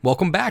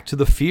Welcome back to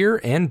the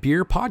Fear and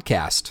Beer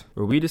podcast,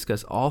 where we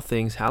discuss all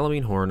things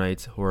Halloween Horror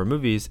Nights, horror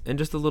movies, and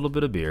just a little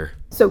bit of beer.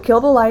 So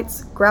kill the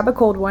lights, grab a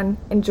cold one,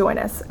 and join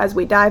us as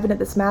we dive into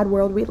this mad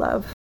world we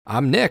love.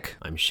 I'm Nick.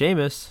 I'm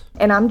Seamus.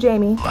 And I'm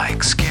Jamie.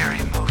 Like scary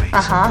movies.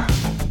 Uh-huh.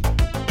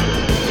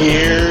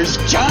 Here's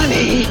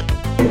Johnny.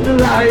 It's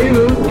alive!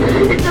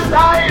 It's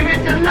alive!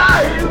 It's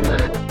alive!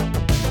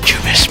 You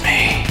miss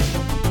me.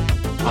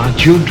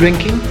 Aren't you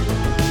drinking?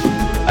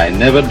 I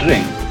never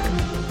drink.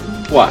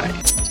 Why?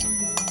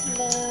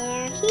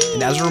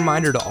 And as a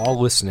reminder to all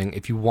listening,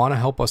 if you want to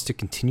help us to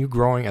continue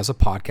growing as a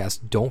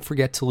podcast, don't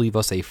forget to leave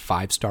us a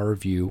 5-star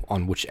review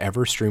on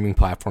whichever streaming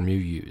platform you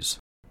use.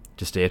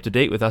 To stay up to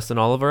date with us and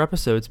all of our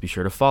episodes, be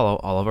sure to follow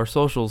all of our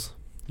socials.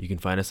 You can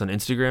find us on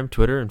Instagram,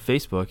 Twitter, and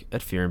Facebook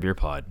at Fear and Beer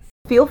Pod.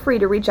 Feel free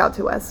to reach out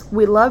to us.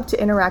 We love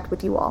to interact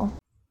with you all.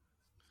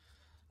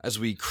 As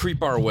we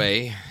creep our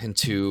way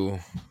into,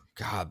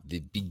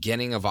 the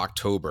beginning of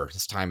October,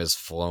 this time has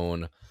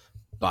flown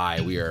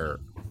by. We are,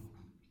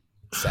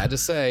 sad to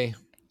say,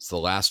 it's the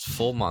last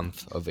full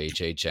month of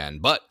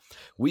HHN, but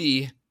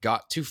we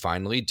got to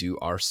finally do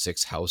our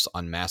 6th house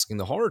Unmasking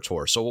the Horror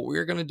Tour. So what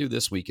we're going to do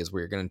this week is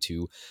we're going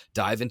to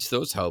dive into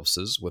those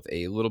houses with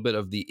a little bit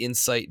of the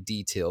insight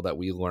detail that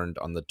we learned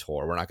on the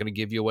tour. We're not going to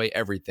give you away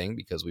everything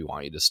because we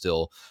want you to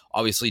still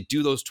obviously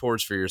do those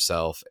tours for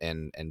yourself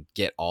and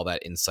get all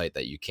that insight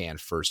that you can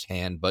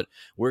firsthand. But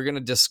we're going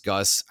to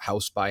discuss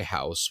house by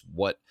house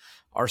what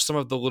are some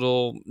of the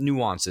little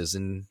nuances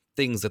and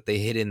things that they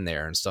hid in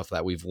there and stuff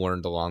that we've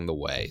learned along the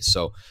way.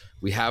 So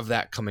we have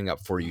that coming up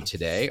for you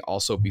today.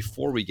 Also,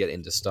 before we get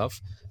into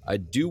stuff, I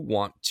do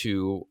want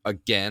to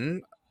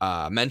again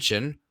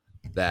mention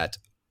that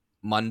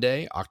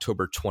Monday,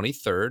 October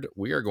 23rd,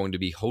 we are going to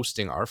be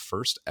co-hosting our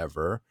first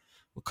ever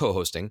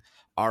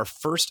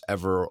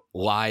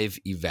live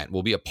event.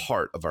 We'll be a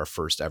part of our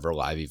first ever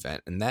live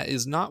event. And that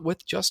is not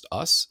with just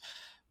us.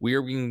 We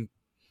are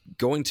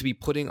going to be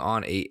putting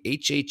on a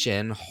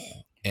HHN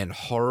and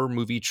horror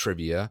movie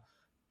trivia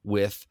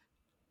with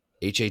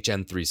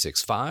HHN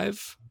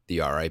 365, the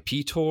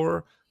RIP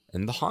Tour,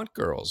 and the Haunt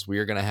Girls. We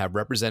are going to have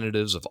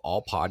representatives of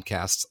all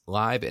podcasts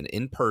live and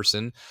in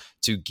person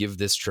to give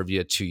this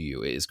trivia to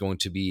you. It is going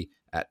to be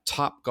at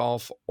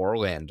Topgolf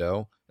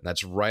Orlando, and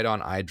that's right on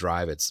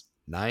iDrive. It's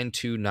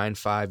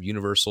 9295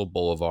 Universal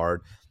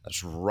Boulevard.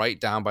 That's right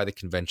down by the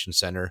convention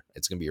center.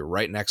 It's going to be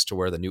right next to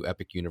where the new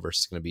Epic Universe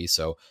is going to be.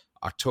 So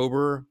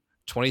October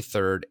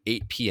 23rd,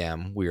 8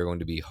 p.m., we are going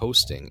to be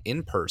hosting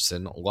in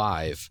person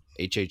live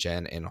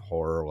HHN and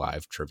horror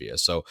live trivia.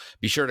 So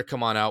be sure to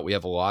come on out. We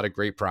have a lot of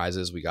great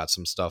prizes. We got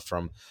some stuff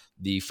from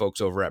the folks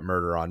over at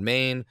Murder on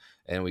Main,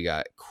 and we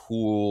got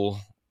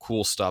cool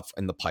stuff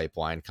in the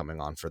pipeline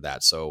coming on for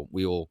that. So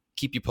we will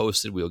keep you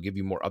posted. We'll give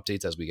you more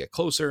updates as we get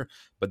closer,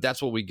 but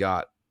that's what we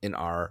got in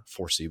our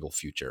foreseeable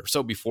future.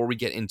 So before we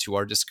get into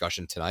our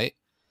discussion tonight,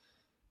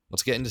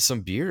 let's get into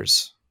some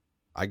beers.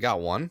 I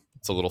got one.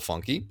 It's a little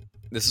funky.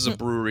 This is a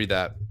brewery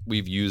that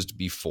we've used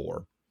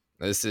before.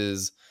 This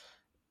is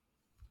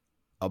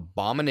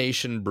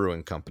Abomination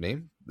Brewing Company.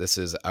 This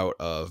is out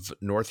of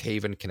North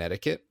Haven,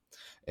 Connecticut.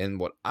 And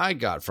what I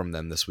got from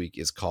them this week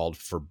is called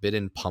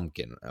Forbidden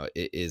Pumpkin.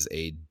 It is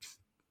a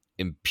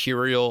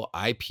Imperial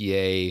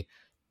IPA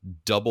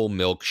double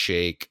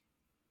milkshake.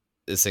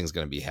 This thing's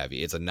going to be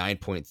heavy. It's a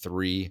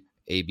 9.3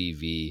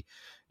 ABV.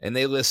 And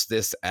they list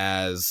this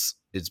as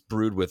it's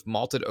brewed with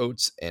malted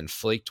oats and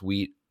flaked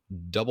wheat,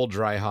 double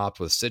dry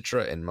hopped with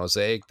Citra and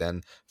Mosaic,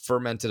 then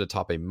fermented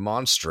atop a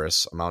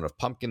monstrous amount of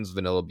pumpkins,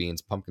 vanilla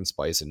beans, pumpkin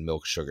spice, and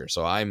milk sugar.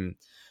 So I'm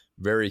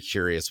very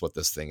curious what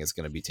this thing is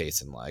going to be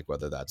tasting like,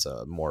 whether that's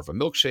more of a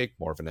milkshake,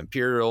 more of an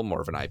Imperial,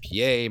 more of an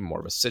IPA,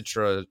 more of a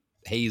Citra,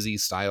 hazy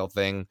style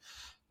thing.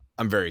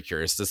 I'm very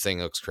curious. This thing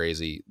looks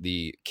crazy.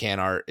 The can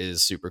art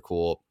is super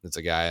cool. It's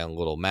a guy in a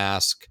little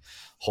mask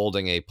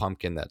holding a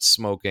pumpkin that's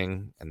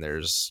smoking, and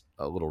there's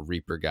a little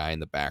Reaper guy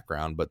in the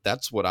background, but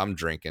that's what I'm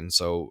drinking.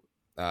 So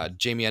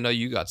Jamie, I know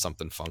you got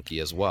something funky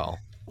as well.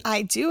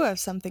 I do have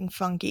something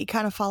funky,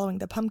 kind of following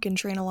the pumpkin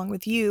train along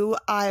with you.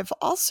 I've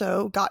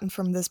also gotten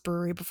from this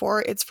brewery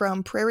before. It's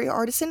from Prairie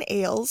Artisan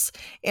Ales,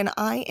 and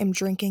I am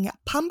drinking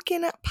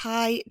Pumpkin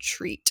Pie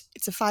Treat.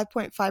 It's a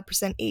 5.5%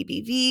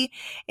 ABV,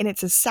 and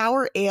it's a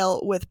sour ale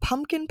with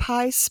pumpkin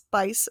pie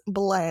spice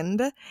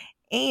blend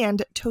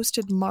and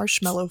toasted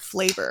marshmallow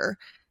flavor.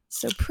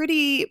 So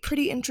pretty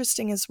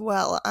interesting as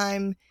well.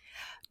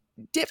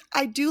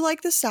 I do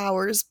like the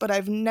sours, but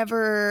I've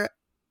never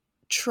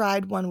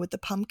tried one with the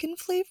pumpkin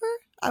flavor,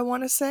 I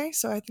want to say.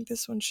 So I think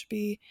this one should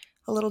be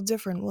a little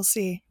different. We'll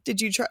see.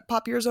 Did you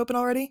pop yours open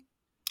already?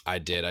 I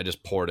did. I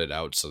just poured it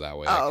out so that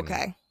way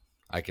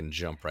I can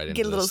jump right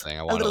into this thing.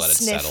 I want to let it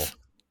settle.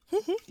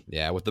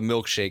 Yeah, with the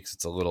milkshakes,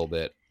 it's a little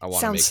bit. I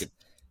want to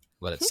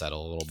let it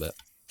settle a little bit.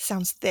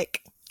 Sounds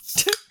thick.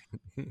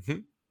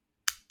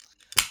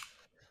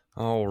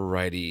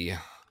 Alrighty.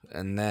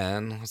 And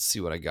then let's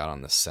see what I got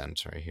on the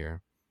scent right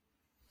here.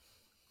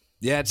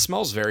 Yeah, it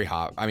smells very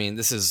hot. I mean,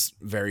 this is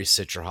very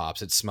Citra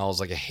hops. It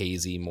smells like a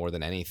hazy more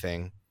than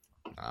anything.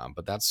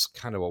 But that's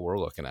kind of what we're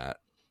looking at.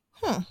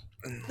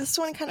 This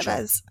one kind of Sure.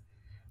 has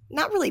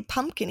not really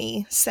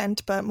pumpkin-y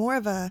scent, but more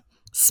of a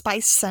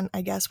spice scent,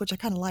 I guess, which I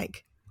kind of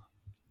like.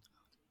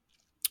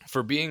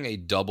 For being a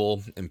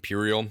double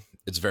imperial,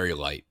 it's very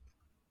light.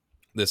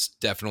 This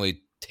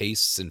definitely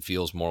tastes and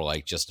feels more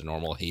like just a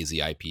normal hazy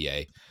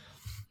IPA,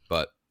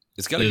 but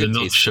it's got a The good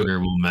milk taste to it. sugar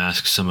will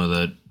mask some of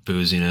that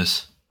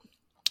booziness.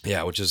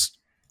 Yeah, which is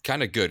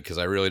kind of good because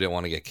I really didn't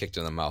want to get kicked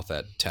in the mouth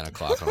at 10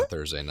 o'clock on a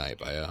Thursday night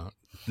by a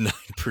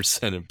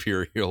 9%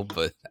 imperial,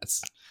 but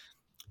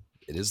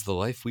it is the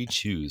life we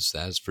choose,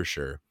 that is for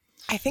sure.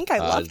 I think I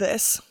love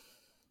this.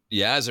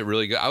 Yeah, is it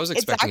really good? I was It's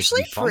expecting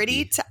actually it to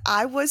be funky.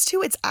 I was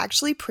too. It's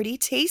actually pretty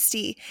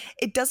tasty.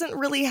 It doesn't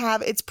really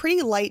have, it's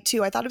pretty light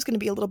too. I thought it was going to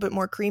be a little bit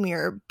more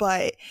creamier,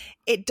 but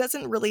it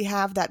doesn't really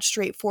have that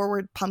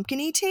straightforward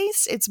pumpkin-y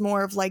taste. It's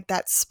more of like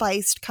that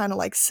spiced kind of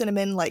like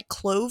cinnamon, like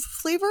clove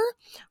flavor,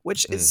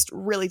 which is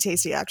really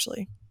tasty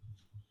actually.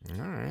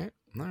 All right.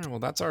 Well,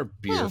 that's our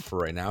beer for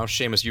right now.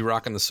 Seamus, you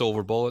rocking the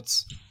silver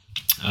bullets?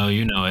 Oh,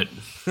 you know it.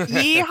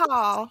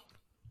 Yeehaw.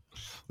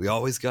 We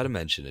always got to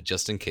mention it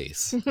just in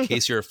case. In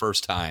case you're a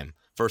first time,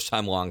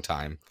 long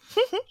time.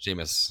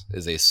 Seamus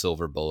is a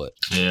silver bullet.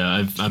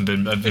 Yeah, I've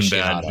been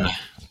bad.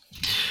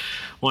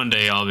 One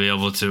day I'll be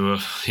able to,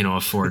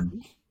 afford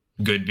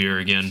good beer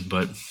again.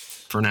 But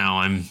for now,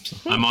 I'm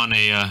on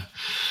a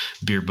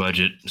beer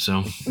budget.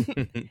 So,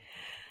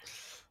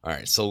 all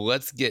right. So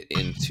let's get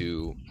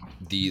into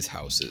these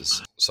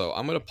houses. So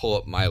I'm going to pull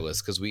up my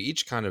list because we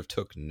each kind of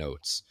took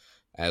notes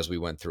as we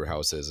went through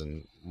houses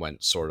and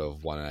went sort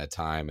of one at a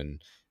time and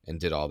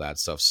did all that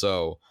stuff.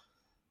 So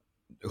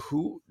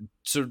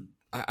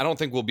I don't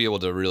think we'll be able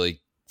to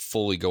really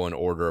fully go in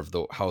order of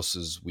the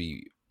houses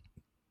we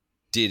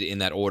did in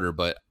that order,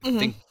 but I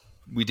think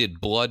we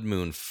did Blood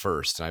Moon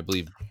first. And I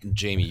believe,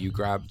 Jamie, you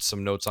grabbed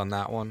some notes on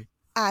that one.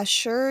 I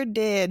sure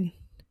did.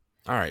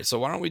 All right. So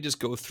why don't we just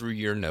go through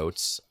your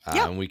notes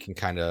and we can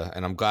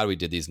and I'm glad we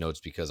did these notes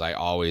because I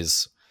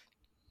always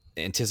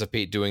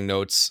anticipate doing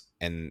notes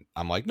and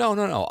I'm like, no,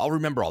 I'll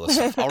remember all this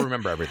stuff. I'll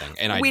remember everything.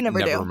 And I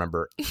never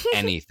remember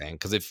anything.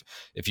 Because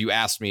if you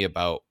asked me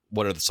about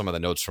what are some of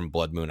the notes from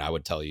Blood Moon, I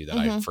would tell you that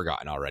I've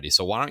forgotten already.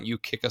 So why don't you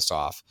kick us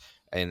off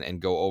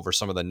and go over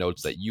some of the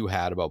notes that you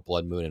had about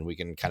Blood Moon, and we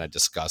can kind of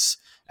discuss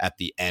at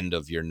the end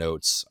of your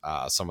notes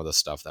some of the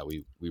stuff that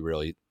we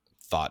really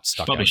thought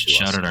stuck out to us. Probably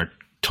shout out our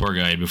tour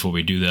guide before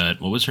we do that.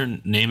 What was her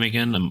name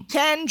again?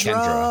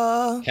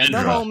 Kendra. The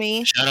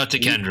homie. Shout out to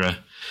Kendra.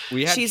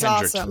 We had She's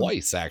Kendra awesome.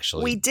 twice,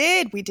 actually. We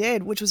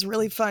did, which was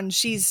really fun.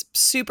 She's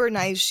super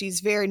nice. She's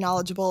very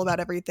knowledgeable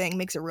about everything.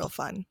 Makes it real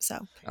fun.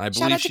 So I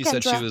believe she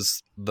said she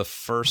was the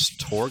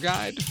first tour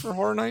guide for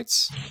Horror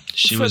Nights.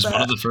 She was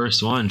one of the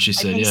first ones. She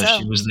said,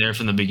 she was there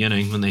from the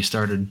beginning when they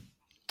started.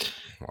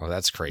 Oh,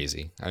 that's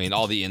crazy. I mean,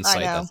 all the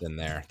insight that's in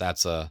there.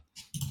 That's a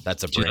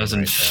brain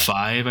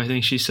 2005, I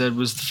think she said,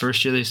 was the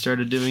first year they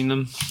started doing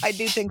them. I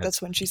do think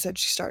that's when she said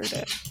she started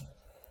it.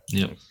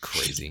 Yep.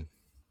 Crazy.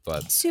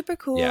 But super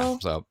cool. Yeah.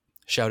 So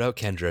shout out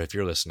Kendra if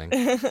you're listening.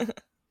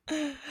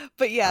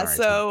 But yeah,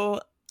 so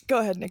go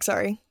ahead, Nick.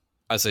 Sorry.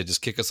 I say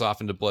just kick us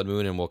off into Blood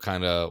Moon and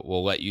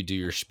we'll let you do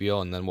your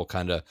spiel and then we'll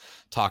kind of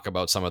talk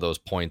about some of those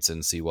points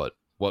and see what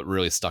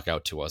really stuck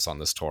out to us on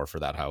this tour for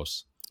that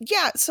house.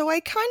 Yeah, so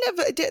I kind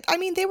of did, I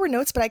mean, they were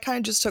notes, but I kind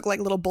of just took like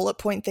little bullet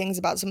point things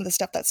about some of the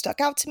stuff that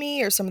stuck out to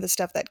me or some of the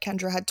stuff that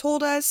Kendra had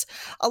told us.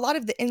 A lot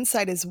of the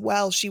insight as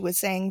well, she was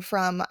saying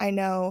from, I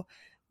know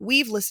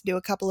we've listened to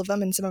a couple of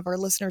them and some of our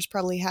listeners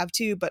probably have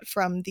too, but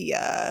from the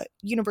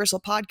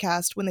Universal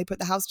podcast when they put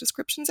the house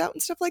descriptions out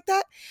and stuff like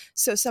that.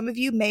 So some of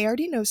you may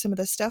already know some of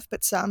this stuff,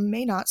 but some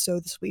may not, so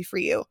this will be for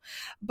you.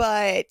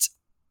 But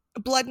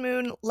Blood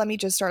Moon, let me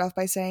just start off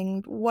by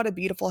saying what a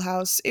beautiful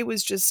house. It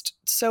was just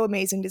so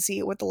amazing to see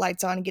it with the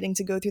lights on and getting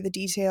to go through the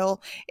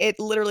detail. It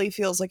literally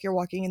feels like you're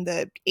walking in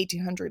the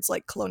 1800s,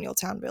 like colonial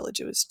town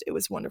village. It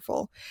was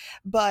wonderful.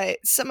 But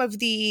some of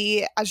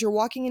as you're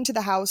walking into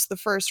the house, the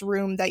first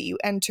room that you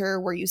enter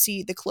where you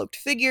see the cloaked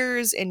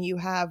figures and you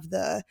have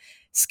the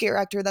scare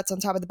actor that's on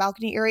top of the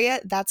balcony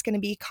area, that's going to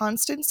be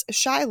Constance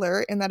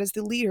Schuyler, and that is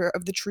the leader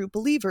of the True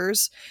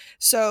Believers.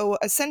 So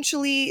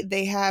essentially,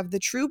 they have the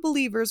True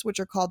Believers, which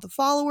are called the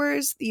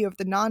Followers. You have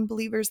the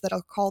non-believers that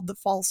are called the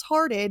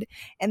False-Hearted,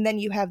 and then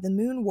you have the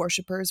Moon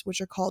Worshippers, which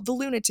are called the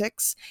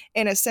Lunatics.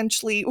 And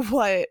essentially,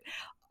 what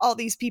all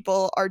these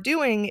people are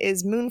doing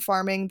is moon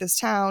farming this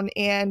town,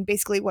 and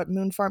basically what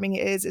moon farming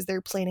is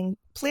they're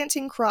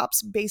planting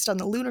crops based on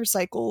the lunar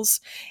cycles,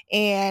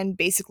 and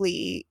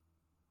basically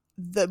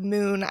the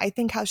moon, I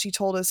think how she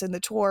told us in the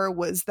tour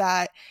was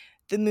that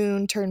the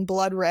moon turned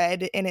blood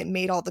red and it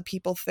made all the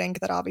people think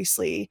that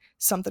obviously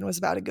something was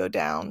about to go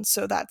down.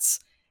 So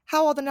that's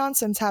how all the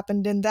nonsense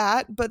happened in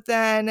that. But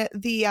then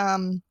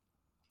the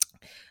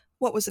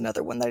what was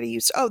another one that I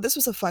used? Oh, this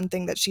was a fun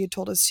thing that she had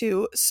told us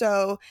too.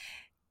 So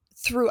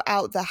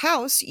throughout the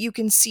house, you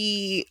can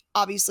see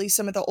obviously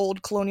some of the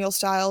old colonial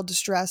style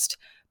distressed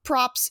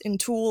props and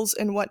tools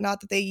and whatnot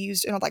that they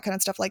used and all that kind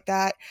of stuff like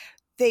that.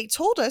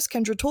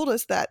 Kendra told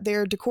us that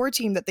their decor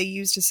team that they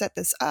used to set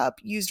this up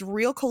used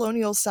real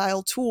colonial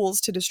style tools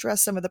to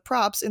distress some of the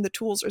props, and the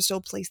tools are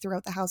still placed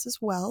throughout the house as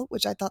well,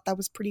 which I thought that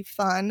was pretty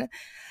fun.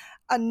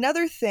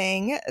 Another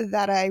thing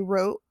that I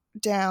wrote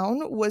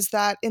down was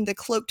that in the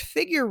cloaked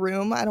figure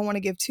room, I don't want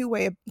to give too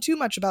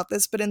much about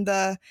this, but in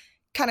the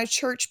kind of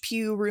church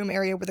pew room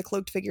area where the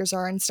cloaked figures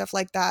are and stuff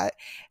like that,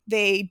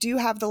 they do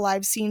have the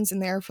live scenes in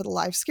there for the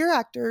live scare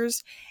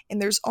actors,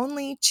 and there's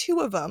only 2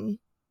 of them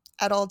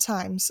at all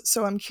times.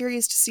 So I'm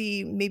curious to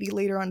see maybe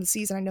later on in the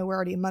season, I know we're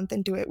already a month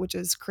into it, which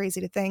is crazy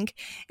to think,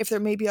 if there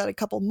may be a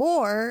couple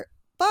more.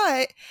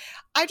 But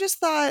I just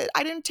thought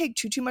I didn't take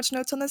too much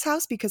notes on this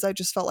house because I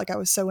just felt like I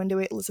was so into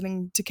it,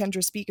 listening to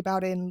Kendra speak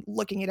about it and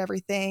looking at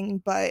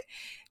everything. But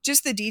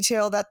just the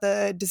detail that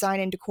the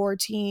design and decor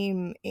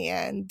team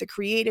and the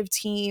creative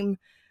team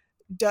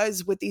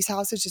does with these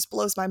houses just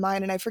blows my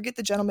mind. And I forget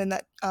the gentleman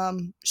that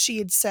she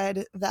had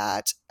said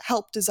that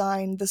helped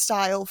design the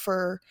style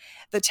for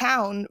the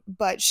town,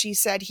 but she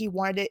said he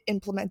wanted it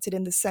implemented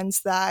in the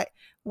sense that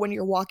when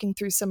you're walking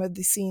through some of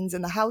the scenes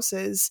in the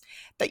houses,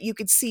 that you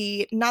could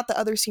see not the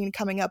other scene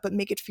coming up, but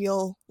make it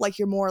feel like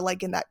you're more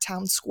like in that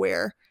town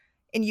square.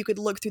 And you could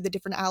look through the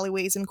different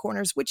alleyways and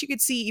corners, which you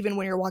could see even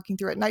when you're walking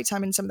through at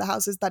nighttime in some of the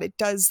houses, that it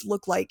does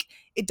look like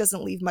it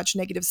doesn't leave much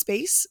negative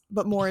space,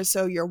 but more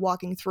so you're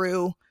walking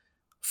through,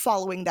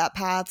 following that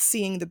path,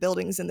 seeing the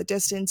buildings in the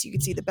distance. You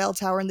could see the bell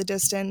tower in the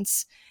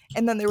distance.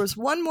 And then there was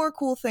one more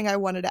cool thing I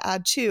wanted to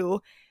add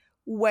too.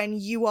 When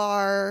you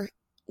are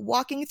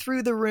walking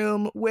through the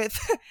room with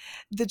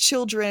the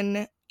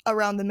children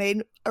around the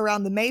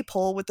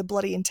maypole with the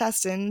bloody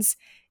intestines,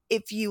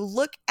 if you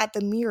look at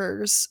the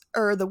mirrors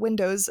or the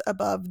windows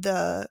above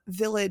the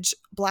village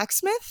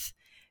blacksmith,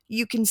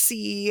 you can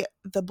see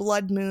the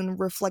blood moon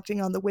reflecting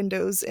on the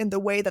windows, and the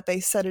way that they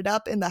set it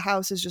up in the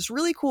house is just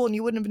really cool, and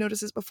you wouldn't have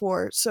noticed this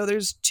before. So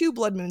there's 2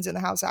 blood moons in the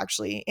house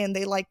actually, and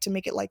they like to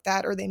make it like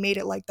that, or they made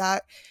it like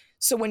that.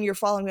 So when you're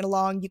following it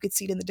along, you could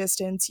see it in the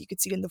distance, you could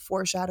see it in the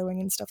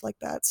foreshadowing and stuff like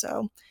that.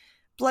 So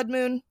blood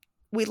moon,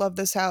 we love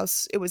this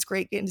house. It was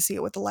great getting to see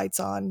it with the lights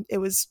on. It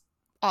was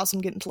awesome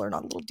getting to learn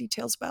all the little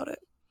details about it.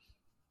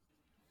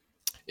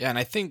 Yeah, and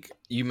I think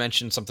you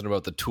mentioned something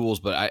about the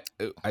tools, but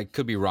I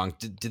could be wrong.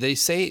 Did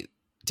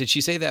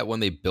she say that when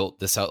they built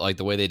this out, like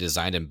the way they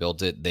designed and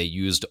built it, they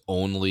used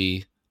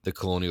only the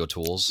colonial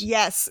tools?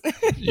 Yes.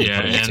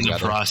 Yeah, and the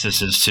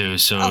processes too.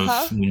 So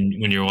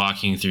when you're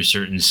walking through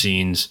certain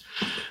scenes,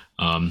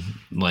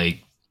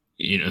 like,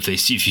 you know, if you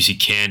see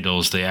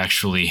candles, they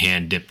actually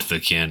hand dipped the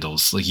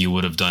candles like you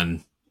would have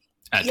done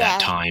at that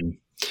time,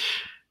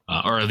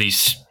 or at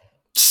least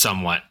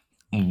somewhat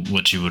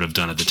what you would have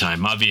done at the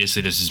time.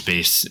 Obviously, this is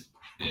based,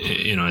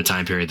 you know, a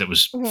time period that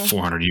was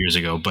 400 years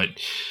ago, but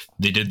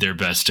they did their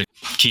best to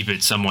keep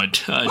it somewhat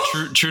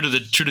true to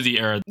the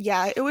era.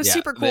 Yeah, it was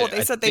super cool.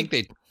 They said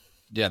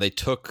they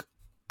took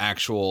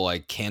actual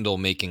like candle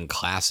making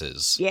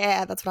classes.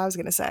 Yeah, that's what I was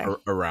gonna say.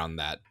 Around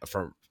that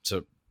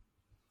to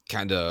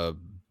kind of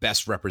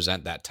best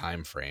represent that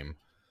time frame.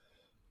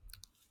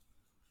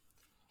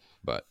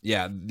 But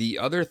yeah, the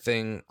other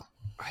thing,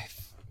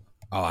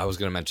 I was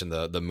going to mention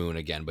the moon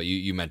again, but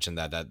you mentioned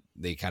that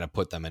they kind of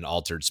put them in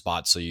altered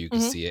spots so you can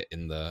see it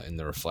in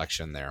the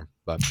reflection there.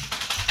 But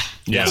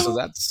yeah, so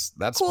that's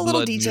cool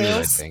little details,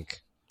 moon, I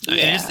think.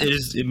 Yeah. It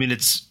is. I mean,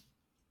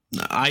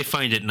 I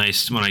find it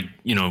nice when I,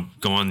 you know,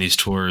 go on these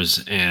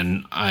tours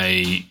and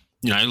I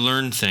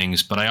learn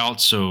things, but I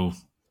also,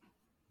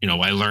 you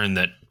know, I learned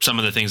that some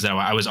of the things that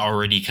I was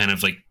already kind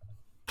of like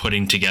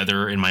putting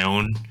together in my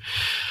own,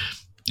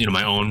 you know,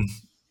 my own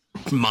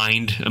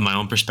mind and my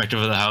own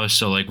perspective of the house.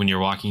 So like when you're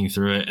walking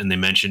through it, and they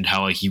mentioned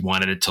how like he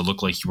wanted it to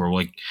look like you were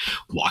like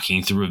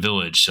walking through a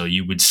village, so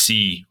you would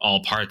see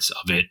all parts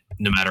of it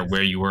no matter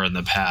where you were in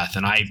the path.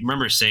 And I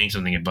remember saying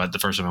something about the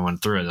first time I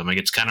went through it. I'm like,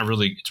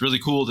 it's really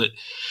cool that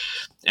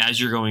as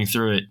you're going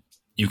through it,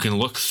 you can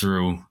look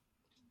through,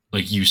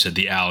 like you said,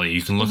 the alley,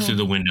 you can look through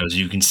the windows,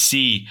 you can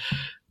see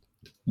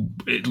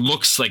it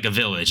looks like a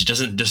village. It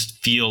doesn't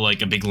just feel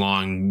like a big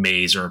long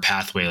maze or a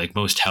pathway like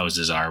most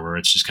houses are, where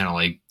it's just kind of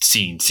like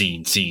scene.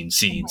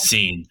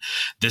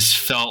 This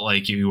felt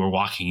like you were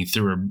walking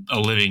through a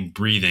living,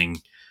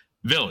 breathing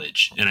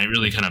village, and it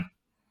really kind of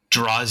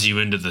draws you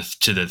into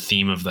the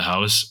theme of the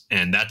house.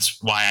 And that's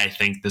why I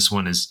think this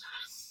one is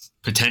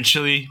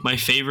potentially my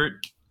favorite.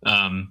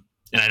 And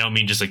I don't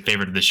mean just like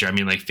favorite of this year. I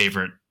mean like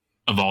favorite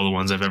of all the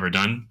ones I've ever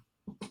done.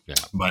 Yeah,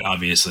 but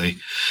obviously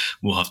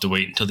we'll have to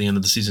wait until the end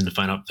of the season to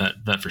find out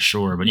that for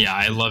sure. But yeah,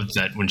 I loved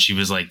that when she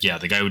was like, yeah,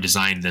 the guy who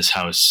designed this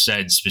house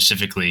said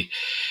specifically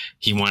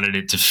he wanted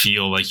it to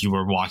feel like you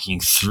were walking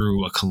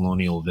through a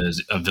colonial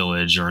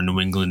village or a New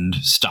England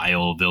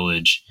style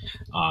village.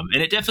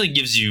 And it definitely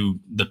gives you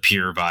the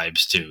pier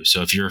vibes too.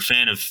 So if you're a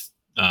fan of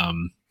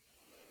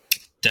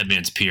Dead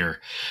Man's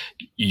Pier,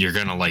 you're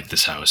going to like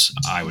this house,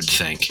 I would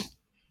think.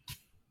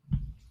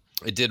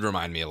 It did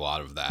remind me a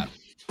lot of that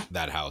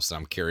house. And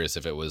I'm curious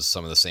if it was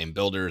some of the same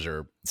builders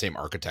or same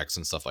architects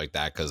and stuff like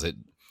that, because it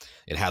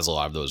has a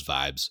lot of those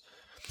vibes.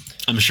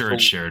 I'm sure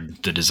it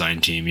shared the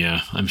design team.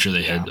 Yeah, I'm sure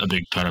they had a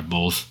big part of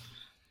both.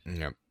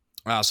 Yeah.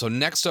 So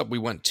next up, we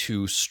went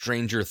to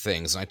Stranger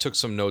Things, and I took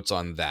some notes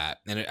on that.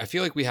 And I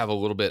feel like we have a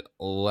little bit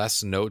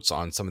less notes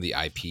on some of the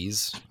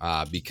IPs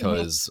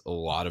because a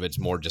lot of it's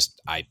more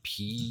just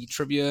IP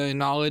trivia and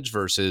knowledge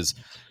versus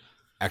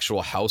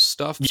actual house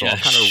stuff. So Yeah, I'll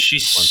kind of she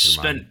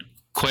spent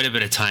quite a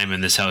bit of time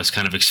in this house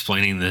kind of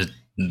explaining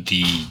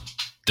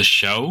the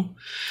show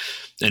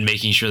and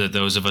making sure that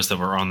those of us that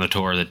were on the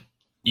tour that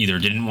either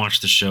didn't watch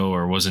the show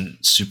or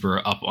wasn't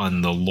super up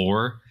on the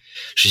lore,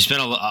 she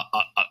spent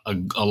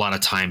a lot of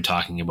time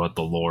talking about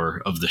the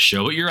lore of the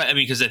show. But you're right. I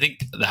mean, because I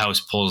think the house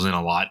pulls in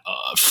a lot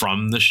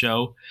from the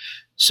show.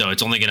 So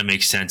it's only going to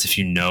make sense if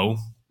you know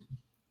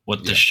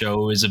what the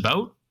show is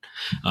about.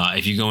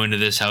 If you go into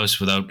this house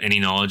without any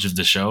knowledge of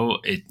the show,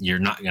 you're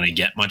not going to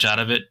get much out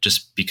of it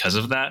just because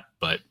of that.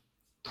 But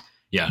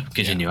yeah,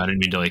 continue. I didn't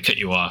mean to like cut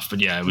you off,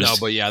 but yeah, it was. No,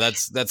 but yeah,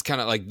 that's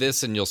kind of like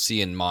this, and you'll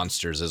see in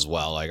Monsters as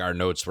well. Like our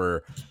notes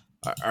are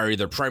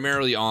either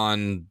primarily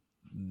on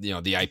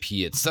the IP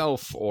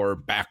itself or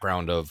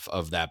background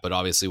of that. But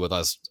obviously, with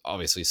us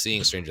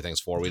seeing Stranger Things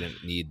 4, we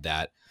didn't need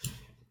that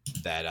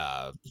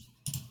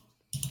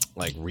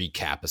like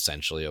recap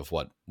essentially of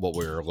what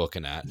we were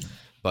looking at.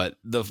 But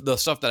the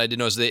stuff that I did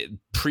know is they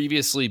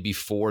previously,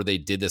 before they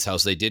did this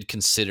house, they did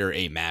consider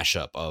a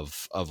mashup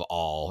of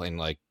all, and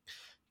like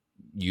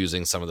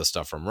using some of the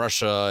stuff from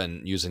Russia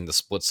and using the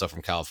split stuff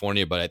from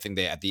California. But I think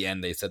at the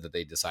end they said that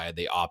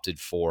they opted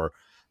for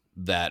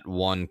that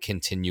one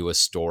continuous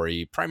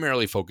story,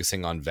 primarily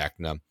focusing on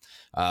Vecna.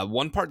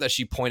 One part that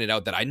she pointed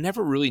out that I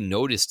never really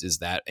noticed is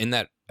that in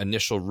that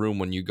initial room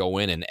when you go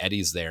in and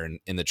Eddie's there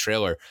in the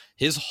trailer,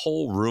 his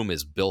whole room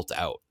is built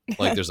out.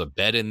 Like there's a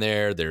bed in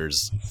there,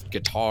 there's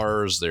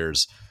guitars,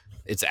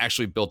 it's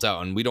actually built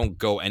out, and we don't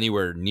go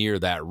anywhere near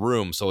that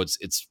room. So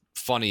it's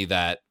funny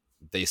that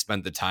they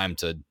spent the time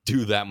to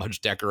do that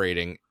much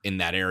decorating in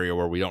that area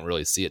where we don't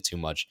really see it too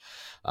much.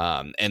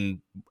 And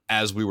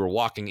as we were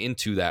walking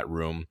into that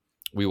room,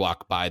 we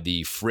walk by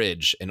the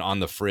fridge, and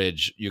on the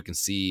fridge, you can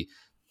see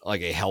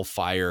like a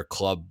Hellfire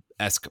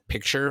Club-esque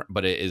picture,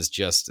 but it is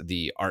just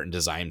the art and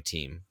design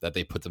team that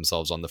they put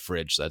themselves on the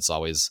fridge. That's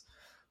always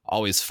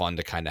fun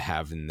to kind of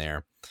have in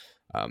there.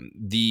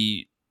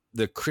 The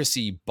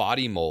Chrissy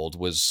body mold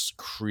was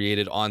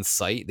created on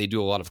site. They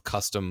do a lot of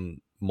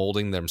custom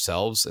molding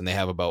themselves, and they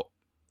have about,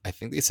 I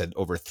think they said,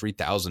 over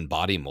 3,000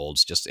 body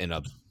molds just in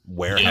a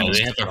warehouse.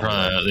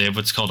 Yeah, they have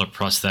what's called a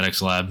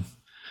prosthetics lab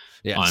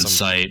on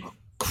site.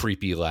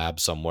 Creepy lab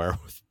somewhere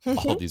with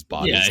all these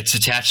bodies. Yeah, it's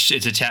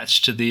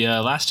attached to the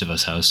Last of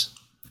Us house.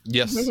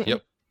 Yes.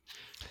 Yep.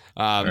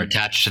 Or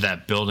attached to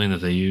that building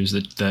that they use,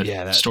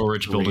 that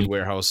storage building,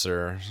 warehouse,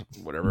 or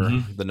whatever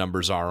the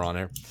numbers are on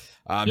it.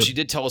 She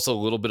did tell us a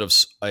little bit of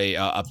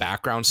a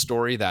background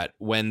story that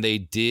when they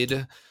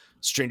did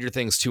Stranger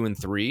Things 2 and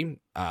 3,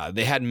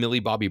 they had Millie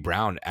Bobby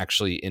Brown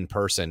actually in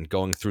person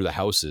going through the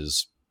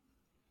houses.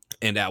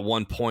 And at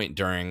one point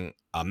during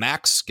a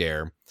Max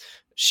scare,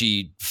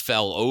 she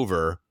fell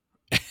over,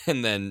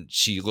 and then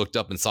she looked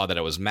up and saw that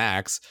it was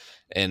Max.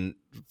 And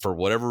for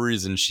whatever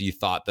reason, she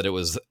thought that it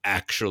was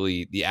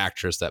actually the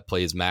actress that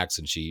plays Max,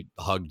 and she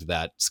hugged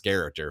that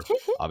character.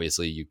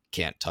 Obviously, you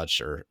can't touch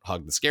or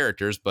hug the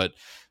characters, but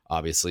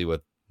obviously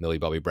with Millie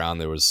Bobby Brown,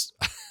 there was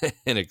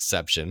an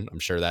exception. I'm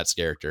sure that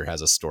character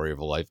has a story of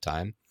a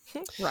lifetime.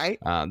 Right.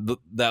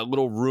 That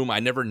little room I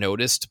never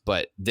noticed,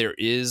 but there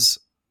is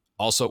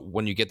also,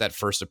 when you get that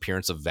first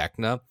appearance of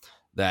Vecna,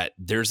 that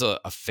there's a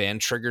fan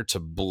trigger to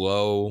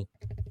blow,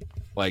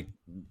 like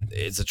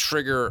it's a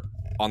trigger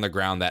on the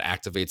ground that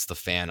activates the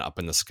fan up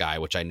in the sky,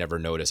 which I never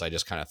noticed. I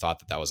just kind of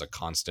thought that was a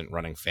constant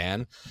running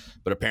fan,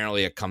 but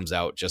apparently it comes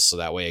out just so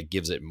that way it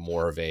gives it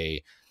more of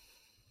a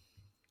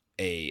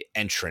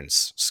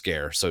entrance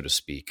scare, so to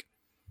speak.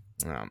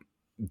 And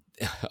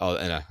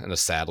a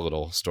sad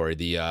little story.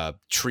 The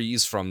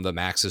trees from the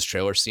Max's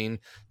trailer scene,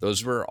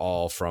 those were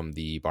all from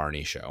the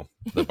Barney show,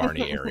 the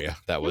Barney area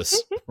that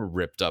was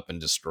ripped up and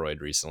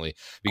destroyed recently.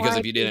 Because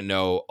if you didn't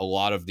know, a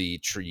lot of the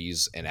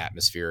trees and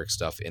atmospheric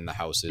stuff in the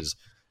houses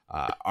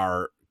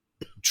are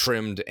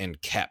trimmed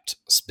and kept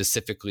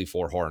specifically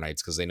for Horror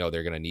Nights, because they know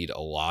they're going to need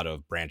a lot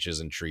of branches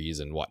and trees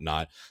and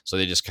whatnot. So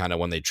they just kind of,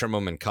 when they trim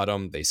them and cut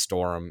them, they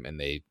store them and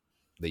they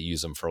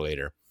use them for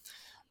later.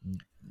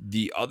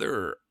 The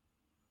other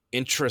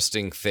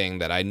interesting thing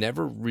that I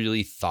never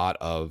really thought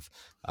of,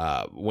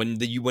 when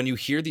you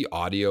hear the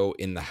audio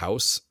in the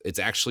house, it's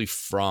actually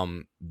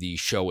from the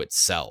show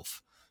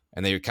itself,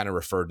 and they kind of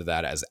refer to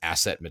that as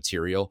asset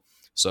material.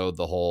 So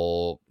the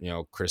whole,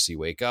 Chrissy,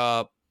 wake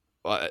up.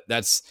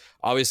 That's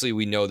obviously,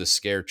 we know the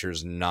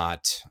character's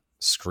not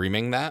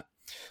screaming that,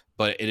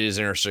 but it is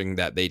interesting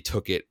that they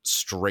took it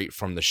straight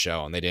from the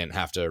show and they didn't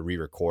have to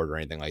re-record or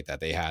anything like that.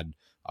 They had,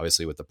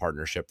 obviously with the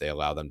partnership, they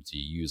allow them to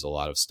use a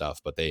lot of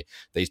stuff, but they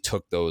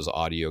took those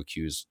audio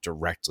cues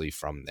directly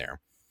from there.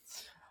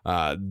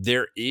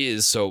 There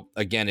is, so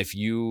again, if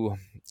you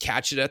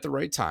catch it at the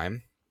right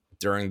time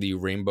during the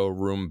Rainbow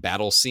Room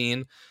battle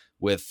scene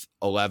with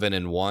 11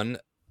 and 1,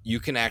 you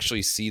can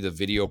actually see the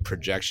video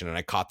projection. And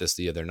I caught this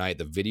the other night,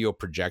 the video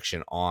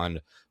projection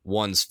on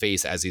one's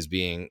face as he's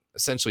being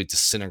essentially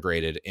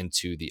disintegrated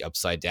into the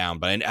Upside Down.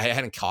 But I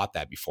hadn't caught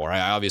that before.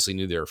 I obviously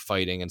knew they were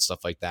fighting and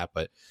stuff like that,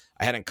 but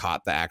I hadn't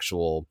caught the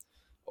actual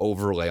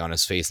overlay on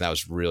his face. And that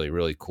was really,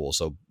 really cool.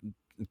 So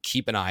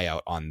keep an eye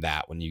out on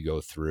that when you go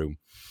through.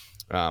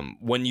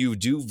 When you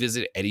do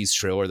visit Eddie's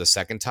trailer the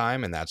second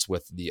time, and that's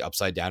with the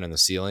Upside Down in the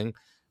ceiling,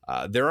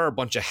 there are a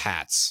bunch of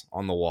hats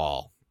on the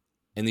wall.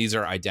 And these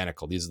are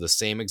identical. These are the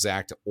same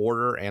exact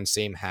order and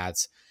same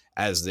hats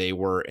as they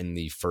were in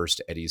the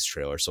first Eddie's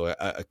trailer. So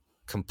a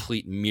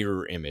complete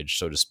mirror image,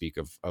 so to speak,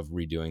 of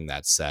redoing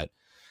that set.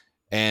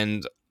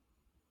 And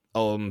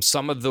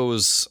some of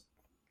those,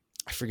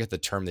 I forget the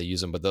term they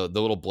use them, but the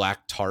little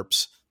black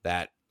tarps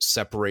that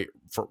separate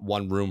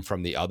one room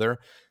from the other,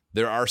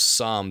 there are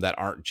some that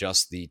aren't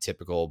just the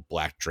typical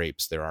black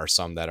drapes. There are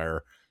some that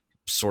are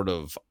sort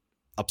of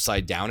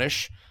upside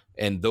downish,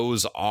 and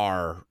those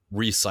are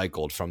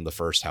recycled from the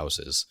first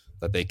houses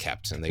that they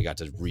kept, and they got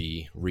to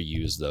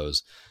reuse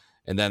those.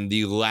 And then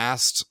the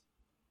last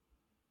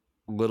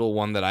little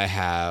one that I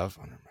have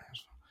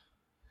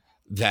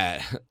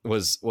that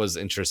was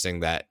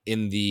interesting, that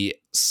in the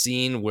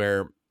scene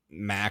where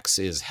Max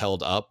is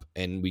held up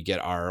and we get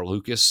our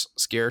Lucas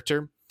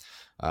character,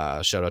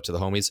 shout out to the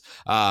homies,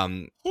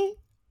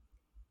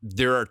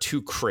 there are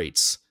two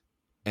crates,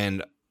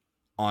 and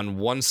on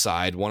one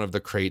side, one of the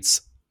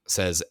crates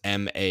says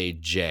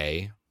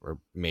MAJ, or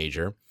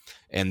major,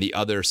 and the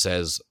other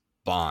says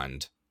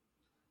bond.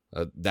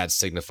 That's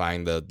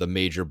signifying the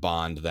major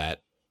bond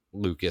that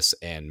Lucas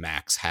and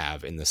Max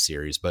have in the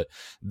series. But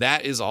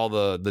that is all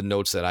the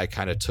notes that I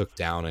kind of took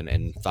down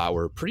and thought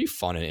were pretty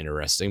fun and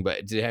interesting.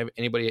 But did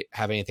anybody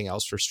have anything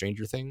else for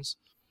Stranger Things?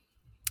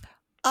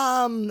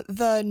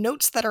 The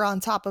notes that are on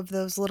top of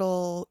those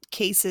little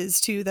cases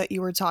too that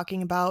you were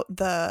talking about,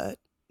 the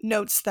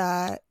notes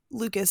that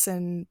Lucas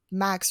and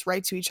Max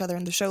write to each other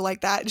in the show,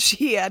 like that,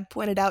 she had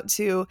pointed out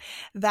too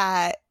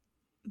that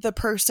the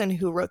person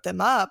who wrote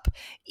them up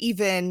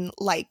even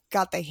like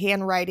got the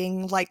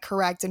handwriting like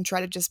correct and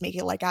tried to just make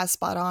it like as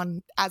spot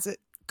on as it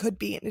could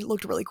be, and it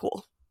looked really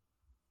cool.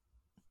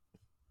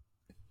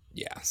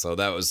 Yeah, so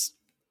that was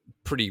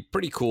pretty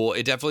cool.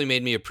 It definitely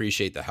made me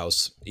appreciate the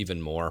house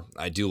even more.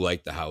 I do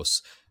like the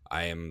house.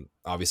 I am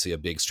obviously a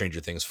big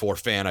Stranger Things 4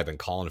 fan. I've been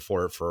calling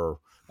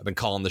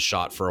the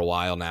shot for a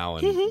while now,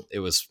 and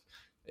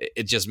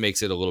it just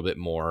makes it a little bit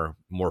more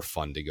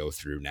fun to go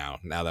through now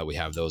that we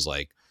have those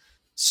like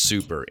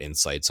super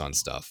insights on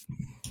stuff.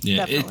 Yeah,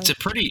 Definitely. It's a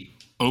pretty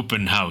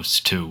open house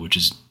too, which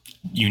is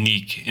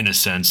unique in the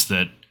sense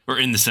that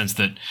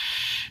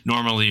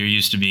normally you're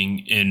used to being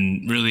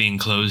in really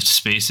enclosed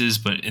spaces,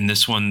 but in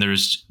this one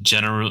there's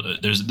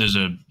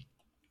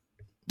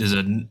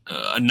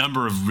a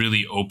number of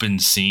really open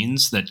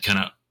scenes that kind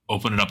of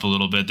open it up a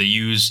little bit. They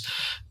use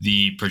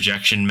the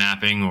projection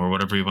mapping, or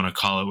whatever you want to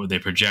call it, where they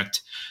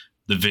project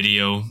the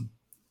video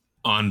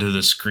onto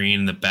the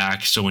screen in the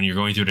back. So when you're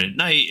going through it at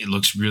night, it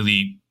looks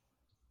really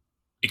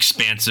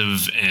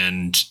expansive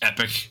and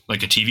epic,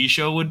 like a TV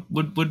show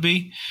would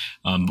be.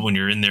 But when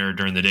you're in there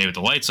during the day with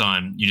the lights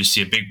on, you just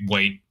see a big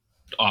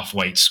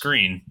off-white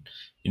screen.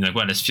 You're like,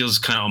 wow, this feels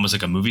kind of almost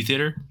like a movie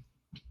theater.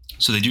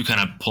 So they do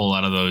kind of pull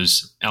out of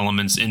those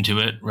elements into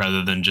it,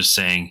 rather than just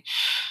saying,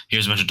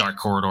 here's a bunch of dark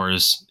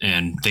corridors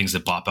and things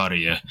that pop out at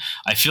you.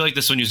 I feel like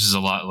this one uses a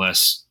lot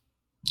less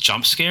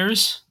jump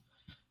scares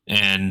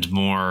and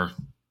more,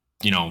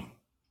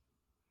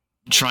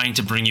 trying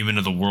to bring you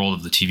into the world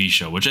of the TV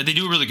show, which they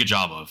do a really good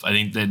job of. I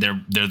think that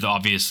they're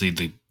obviously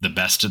the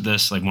best at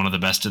this, like one of the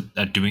best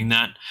at doing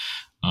that.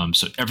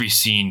 So every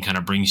scene kind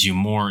of brings you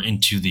more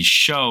into the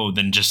show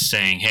than just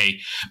saying, hey,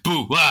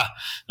 boo,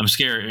 I'm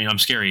scary,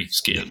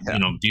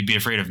 Yeah. Be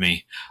afraid of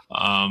me.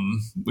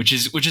 Which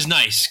is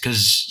nice,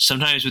 because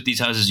sometimes with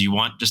these houses, you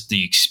want just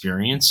the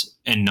experience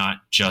and not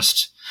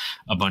just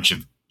a bunch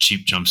of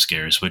cheap jump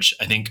scares, which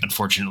I think,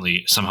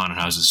 unfortunately, some haunted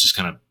houses just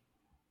kind of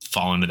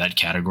fall into that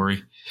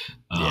category.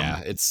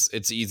 Yeah,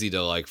 it's easy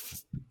to like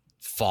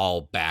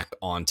fall back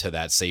onto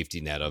that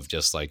safety net of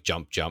just like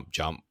jump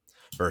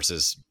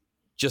versus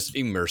just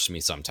immerse me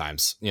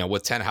sometimes.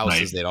 With 10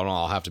 houses, Right. They don't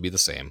all have to be the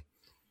same.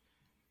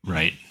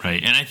 Right.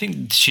 And I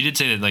think she did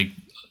say that, like,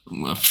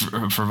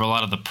 for a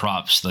lot of the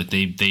props, like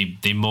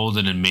they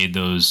molded and made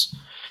those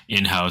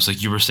in-house,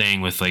 like you were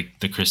saying with like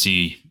the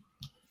Chrissy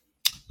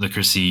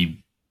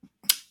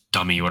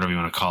dummy, whatever you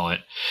want to call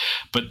it.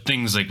 But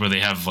things like where they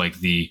have like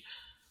the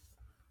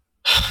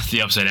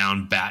upside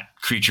down bat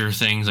creature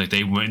things, like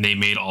they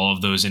made all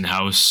of those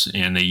in-house,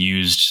 and they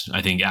used,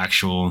 I think,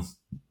 actual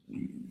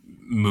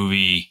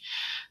movie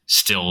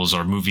stills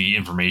or movie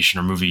information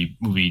or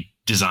movie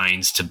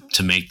designs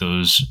to make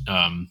those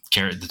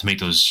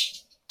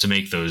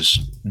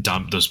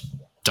those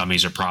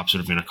dummies or props,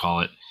 whatever you want to call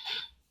it.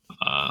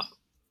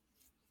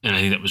 And I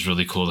think that was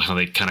really cool how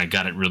they kind of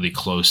got it really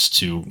close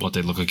to what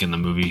they look like in the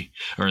movie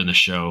or in the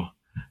show.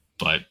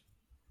 But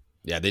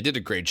yeah, they did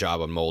a great job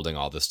on molding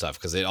all this stuff,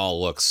 because it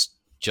all looks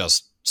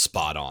just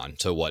spot on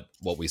to what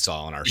we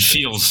saw on our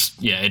show.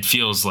 It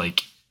feels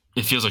like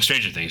it feels like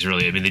Stranger Things,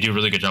 really. I mean, they do a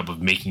really good job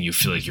of making you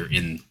feel like you're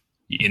in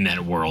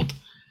that world.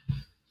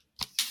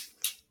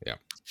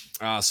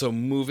 Yeah. So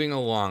moving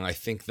along, I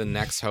think the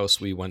next house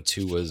we went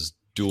to was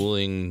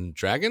Dueling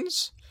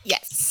Dragons.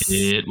 Yes.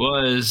 It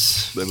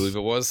was. I believe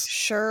it was.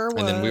 Sure was.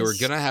 And then we were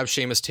going to have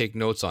Seamus take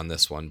notes on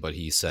this one, but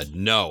he said,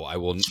 no, I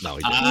will. No,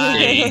 he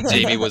didn't.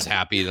 Jamie was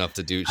happy enough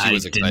to do. She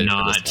was excited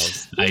for this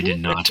house. I did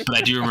not. But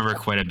I do remember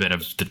quite a bit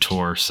of the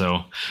tour,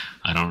 so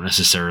I don't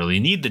necessarily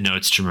need the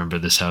notes to remember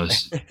this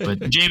house.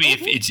 But Jamie,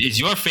 if it's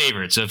your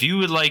favorite, so if you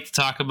would like to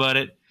talk about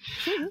it,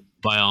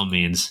 by all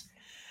means.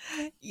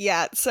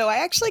 Yeah, so I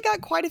actually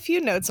got quite a few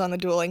notes on the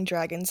Dueling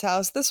Dragons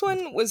house. This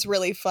one was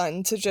really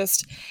fun to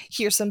just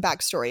hear some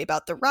backstory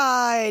about the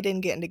ride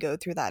and getting to go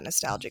through that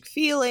nostalgic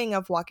feeling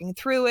of walking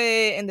through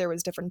it. And there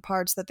was different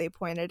parts that they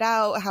pointed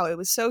out, how it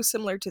was so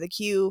similar to the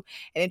queue,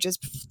 and it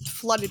just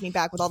flooded me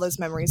back with all those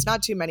memories.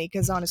 Not too many,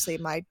 because honestly,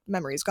 my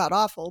memories got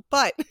awful.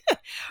 But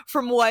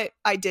from what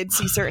I did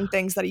see certain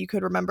things that you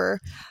could remember.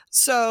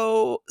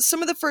 So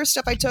some of the first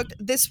stuff I took,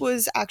 this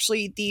was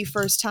actually the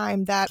first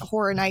time that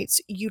Horror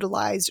Nights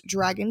utilized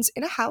dragons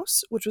in a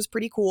house, which was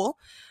pretty cool.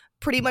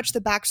 Pretty much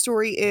the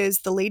backstory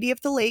is the Lady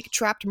of the Lake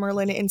trapped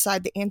Merlin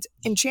inside the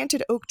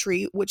enchanted oak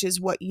tree, which is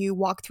what you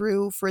walk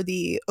through for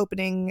the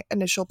opening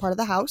initial part of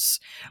the house.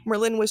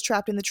 Merlin was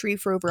trapped in the tree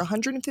for over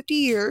 150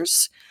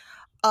 years.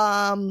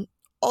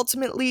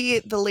 Ultimately,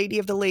 the Lady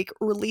of the Lake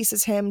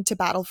releases him to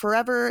battle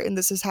forever, and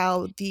this is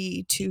how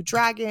the two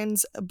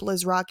dragons, a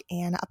Blizzrock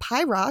and a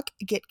Pyrock,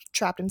 get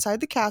trapped inside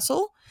the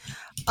castle.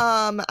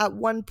 At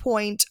one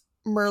point,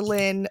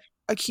 Merlin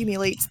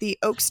accumulates the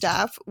oak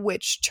staff,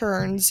 which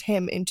turns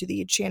him into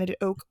the enchanted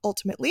oak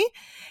ultimately.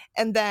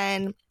 And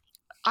then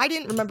I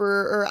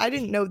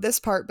didn't know this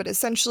part, but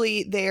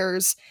essentially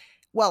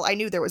I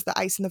knew there was the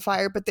ice and the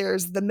fire, but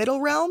there's the middle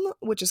realm,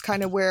 which is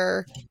kind of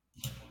where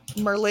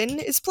Merlin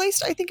is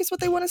placed, I think is what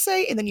they want to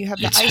say. And then you have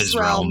the ice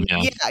realm.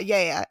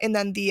 Yeah. And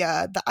then the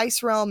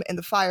ice realm and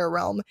the fire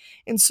realm.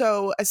 And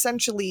so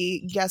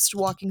essentially guests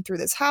walking through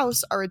this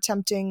house are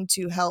attempting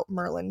to help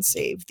Merlin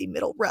save the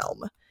middle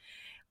realm.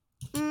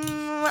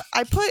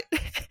 I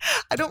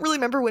don't really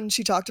remember when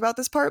she talked about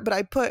this part, but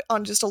I put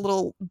on just a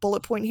little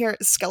bullet point here,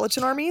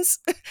 skeleton armies.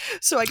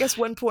 So I guess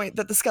one point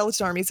that the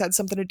skeleton armies had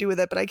something to do with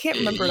it, but I can't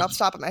remember it off the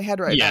top of my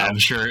head right now. Yeah, I'm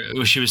sure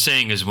what she was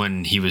saying is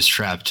when he was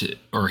trapped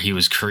or he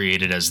was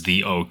created as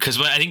the oak. Because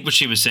I think what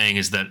she was saying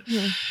is that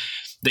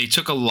they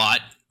took a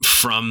lot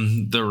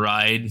from the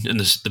ride and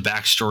the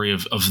backstory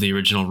of the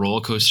original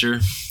roller coaster,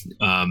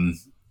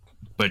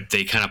 but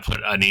they kind of put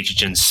an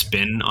HHN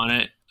spin on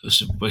it.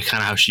 Kind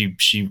of how she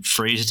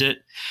phrased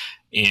it.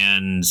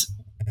 And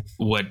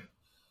what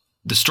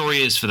the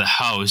story is for the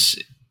house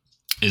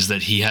is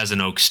that he has an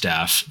oak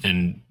staff,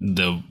 and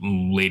the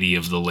Lady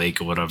of the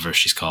Lake, or whatever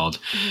she's called,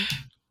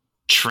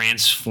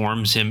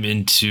 transforms him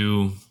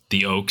into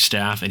the oak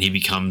staff, and he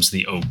becomes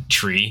the oak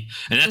tree.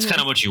 And that's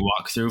kind of what you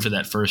walk through for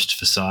that first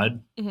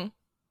facade.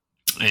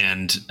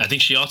 And I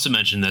think she also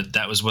mentioned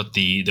that was what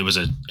there was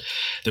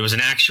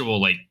an actual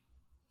like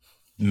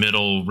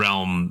middle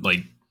realm,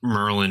 like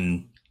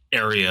Merlin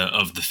area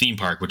of the theme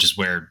park, which is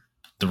where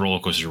the roller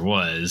coaster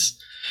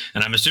was,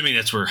 and I'm assuming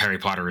that's where Harry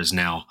Potter is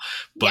now.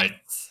 But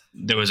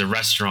there was a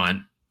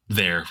restaurant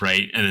there,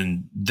 right? And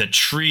then the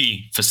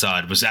tree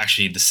facade was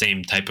actually the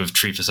same type of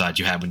tree facade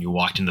you had when you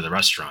walked into the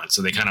restaurant,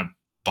 so they kind of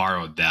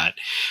borrowed that.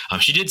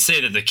 She did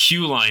say that the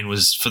queue line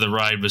was for the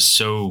ride was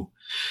so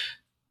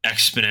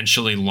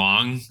exponentially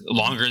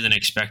longer than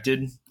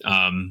expected.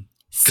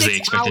 Because they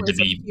expected to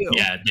be,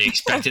 they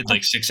expected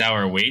like 6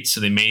 hour waits. So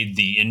they made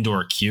the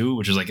indoor queue,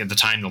 which was like at the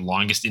time the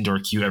longest indoor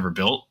queue ever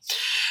built,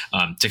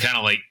 to kind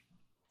of like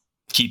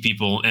keep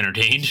people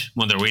entertained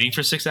when they're waiting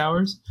for 6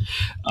 hours.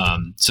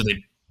 So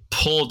they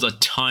pulled a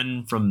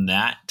ton from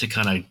that to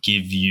kind of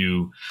give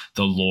you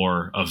the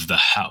lore of the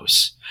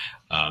house.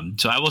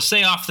 So I will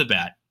say off the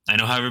bat, I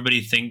know how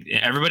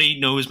everybody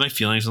knows my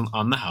feelings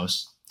on the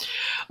house.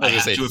 I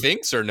was going to say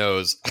thinks or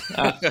knows.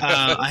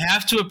 I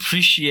have to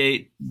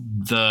appreciate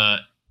the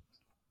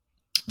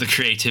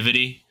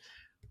creativity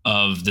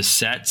of the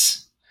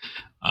sets.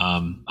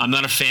 I'm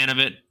not a fan of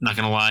it, not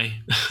going to lie,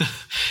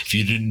 if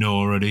you didn't know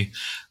already.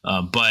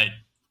 But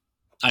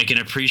I can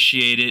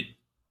appreciate it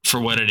for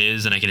what it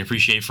is, and I can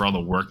appreciate for all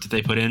the work that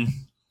they put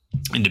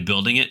into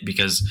building it,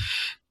 because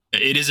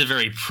it is a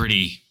very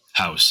pretty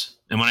house.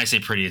 And when I say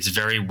pretty, it's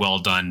very well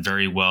done,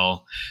 very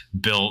well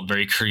built,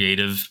 very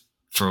creative,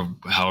 for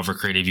however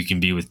creative you can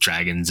be with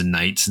dragons and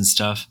knights and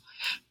stuff.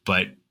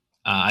 But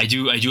I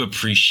do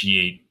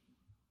appreciate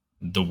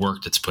the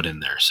work that's put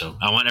in there. So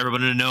I want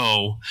everyone to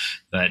know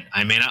that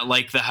I may not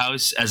like the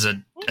house as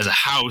a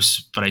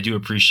house, but I do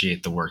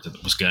appreciate the work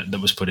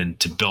that was put in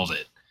to build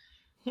it.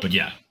 But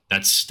yeah,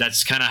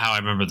 that's kind of how I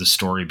remember the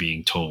story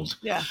being told.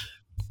 Yeah.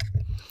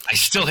 I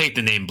still hate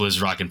the name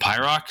Blizzrock and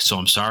Pyrock, so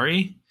I'm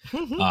sorry.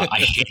 I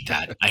hate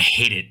that. I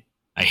hate it.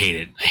 I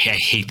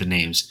hate the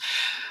names.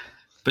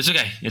 But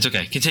it's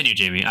okay. Continue,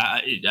 Jamie.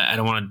 I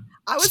don't want to.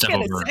 I was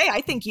going to say,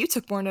 I think you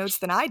took more notes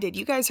than I did.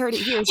 You guys heard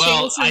it here.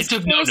 Well, I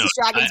took no notes.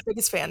 Dragon's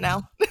biggest fan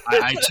now.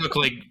 I took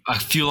like a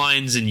few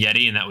lines in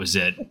Yeti, and that was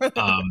it.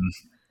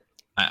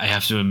 I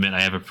have to admit, I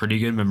have a pretty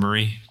good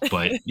memory,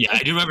 but yeah, I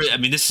do remember. I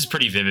mean, this is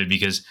pretty vivid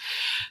because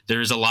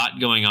there's a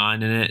lot going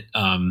on in it.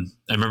 I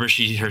remember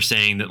her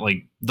saying that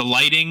like the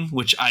lighting,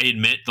 which I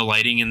admit the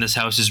lighting in this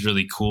house is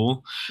really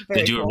cool.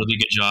 They do a really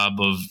good job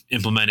of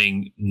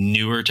implementing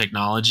newer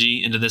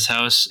technology into this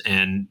house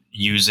and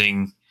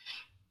using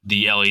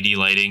the LED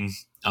lighting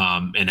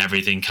and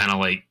everything. Kind of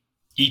like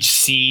each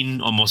scene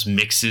almost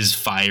mixes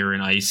fire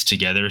and ice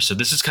together. So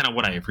this is kind of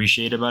what I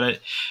appreciate about it,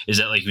 is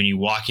that like when you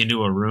walk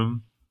into a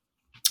room,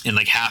 and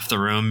like half the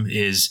room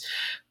is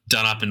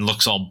done up and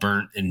looks all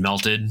burnt and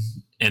melted,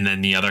 and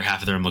then the other half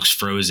of the room looks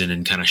frozen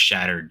and kind of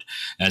shattered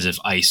as if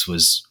ice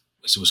was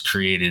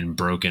created and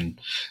broken.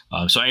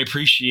 So I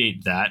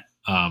appreciate that.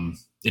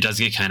 It does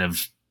get kind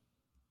of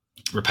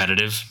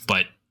repetitive,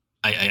 but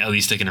I at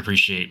least I can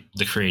appreciate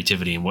the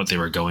creativity and what they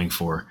were going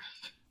for.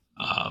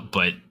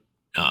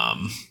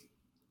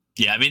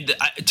 Yeah, I mean,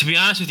 to be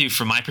honest with you,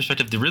 from my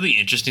perspective, the really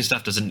interesting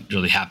stuff doesn't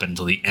really happen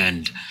until the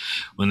end,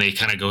 when they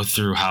kind of go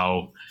through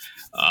how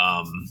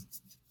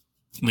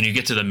when you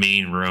get to the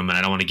main room, and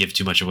I don't want to give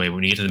too much away, but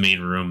when you get to the main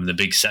room, the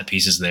big set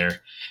piece is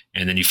there,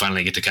 and then you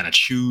finally get to kind of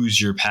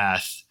choose your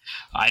path.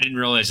 I didn't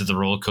realize that the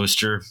roller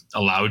coaster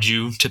allowed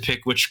you to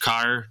pick which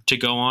car to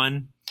go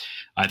on.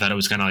 I thought it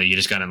was kind of like you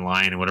just got in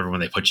line, and whatever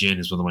one they put you in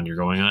is the one you're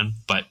going on.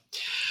 But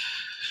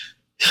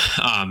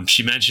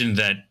she mentioned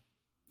that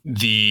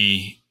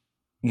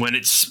when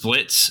it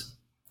splits,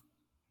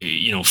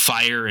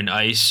 fire and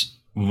ice,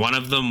 one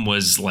of them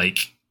was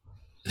like,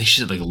 I think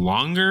she said like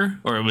longer,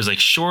 or it was like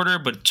shorter,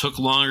 but it took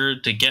longer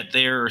to get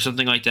there or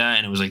something like that.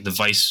 And it was like the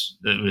vice,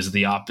 it was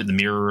the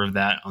mirror of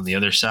that on the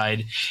other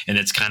side. And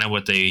it's kind of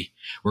what they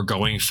were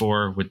going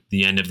for with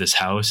the end of this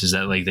house, is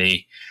that like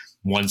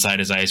one side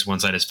is ice,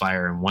 one side is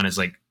fire, and one is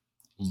like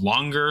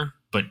longer,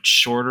 but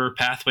shorter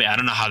pathway. I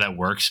don't know how that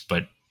works,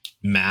 but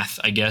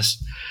math, I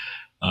guess.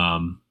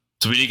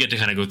 So we did get to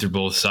kind of go through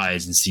both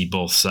sides and see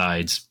both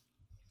sides.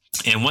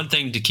 And one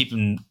thing to keep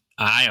an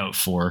eye out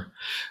for,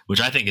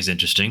 which I think is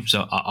interesting,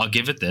 so I'll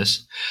give it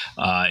this,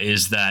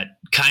 is that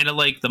kind of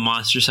like the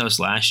Monsters House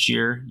last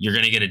year, you're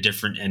going to get a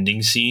different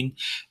ending scene.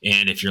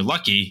 And if you're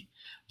lucky,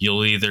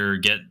 you'll either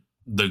get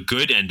the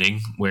good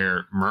ending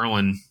where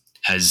Merlin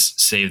has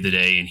saved the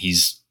day and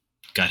he's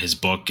got his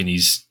book and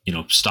he's,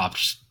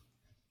 stopped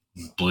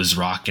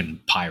Blizzrock and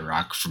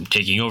Pyrock from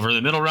taking over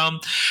the middle realm,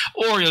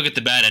 or you'll get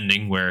the bad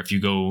ending where if you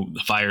go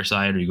the fire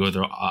side or you go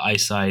the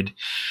ice side,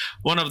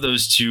 one of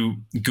those two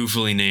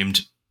goofily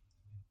named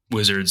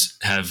wizards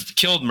have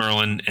killed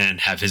Merlin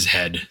and have his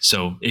head.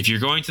 So if you're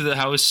going to the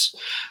house,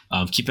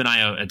 keep an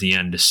eye out at the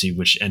end to see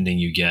which ending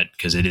you get,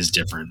 because it is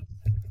different.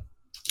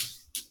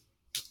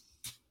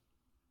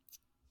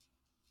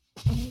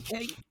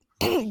 Okay.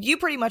 You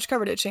pretty much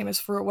covered it,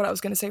 Seamus, for what I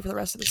was going to say for the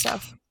rest of the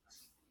stuff.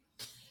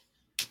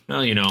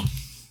 Well,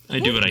 I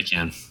do what I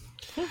can.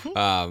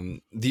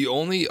 The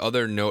only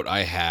other note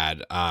I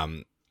had,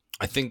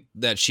 I think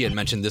that she had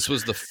mentioned this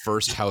was the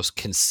first house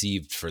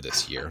conceived for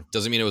this year.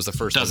 Doesn't mean it was the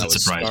first one that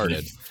was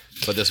started,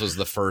 but this was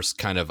the first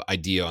kind of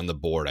idea on the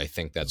board. I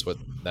think that's what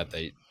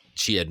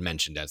she had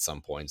mentioned at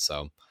some point.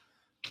 So,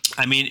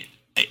 I mean,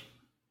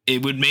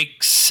 it would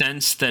make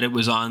sense that it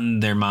was on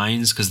their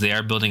minds because they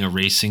are building a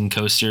racing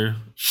coaster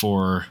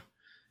for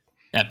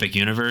Epic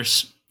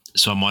Universe.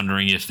 So I'm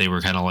wondering if they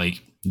were kind of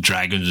like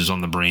Dragons was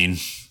on the brain.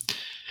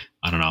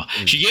 I don't know.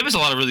 She gave us a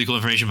lot of really cool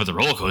information about the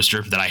roller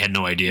coaster that I had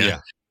no idea. Yeah.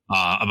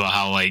 About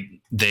how like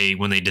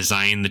when they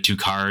designed the two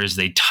cars,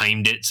 they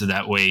timed it so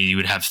that way you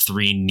would have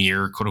 3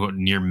 quote unquote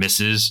near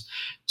misses.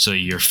 So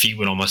your feet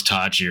would almost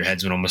touch, or your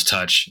heads would almost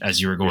touch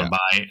as you were going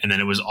by. And then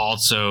it was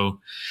also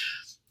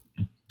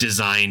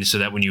designed so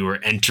that when you were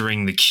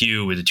entering the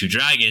queue with the two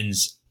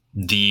dragons,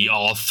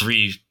 all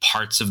 3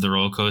 parts of the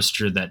roller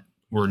coaster that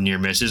were near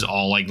misses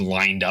all like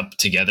lined up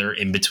together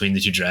in between the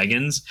two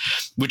dragons,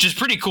 which is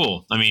pretty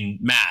cool. I mean,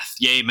 math,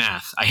 yay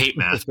math. I hate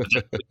math, but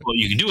that's what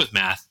you can do with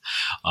math.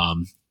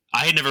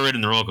 I had never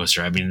ridden the roller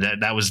coaster. I mean,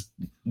 that was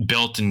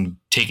built and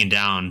taken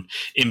down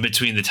in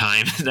between the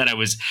time that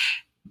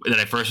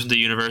I first went to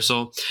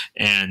Universal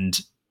and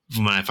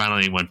when I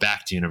finally went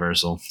back to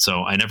Universal.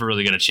 So I never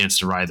really got a chance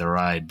to ride the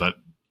ride, but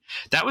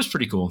that was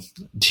pretty cool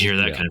to hear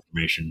that kind of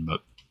information,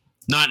 but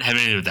not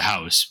having anything with the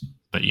house,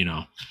 but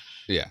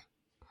Yeah.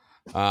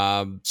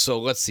 So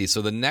let's see.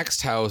 So the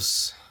next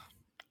house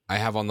I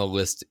have on the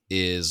list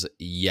is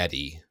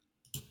Yeti.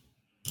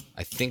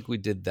 I think we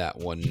did that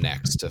one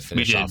next to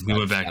finish off. We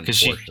went back because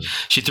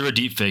she threw a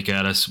deep fake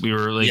at us. We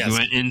were like, we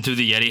went into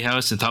the Yeti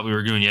house and thought we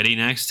were doing Yeti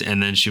next.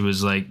 And then she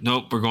was like,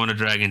 nope, we're going to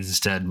Dragons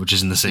instead, which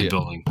is in the same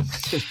building.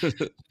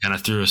 Kind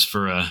of threw us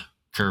for a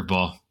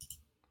curveball.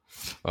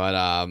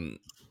 But,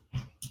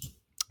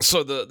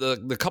 so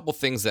the couple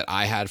things that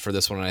I had for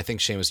this one, and I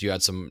think Seamus, you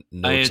had some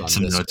notes on this. I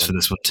had some notes for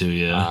this one too,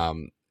 yeah.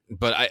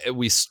 But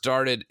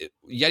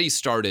Yeti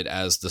started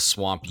as the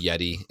Swamp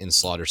Yeti in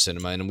Slaughter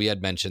Cinema, and we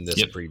had mentioned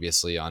this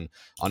previously on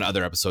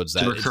other episodes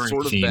that it's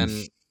sort of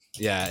been,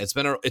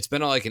 it's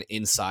been like an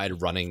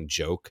inside running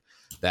joke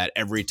that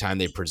every time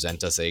they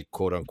present us a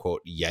quote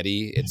unquote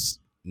Yeti, it's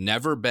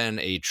never been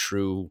a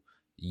true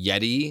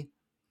Yeti,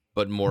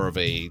 but more of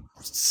a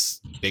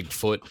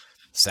Bigfoot,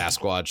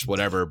 Sasquatch,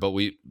 whatever. But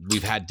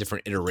we've had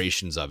different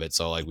iterations of it.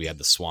 So like we had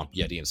the Swamp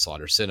Yeti in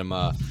Slaughter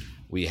Cinema.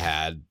 We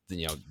had,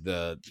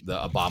 the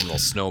abominable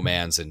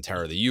snowmans in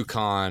Terror of the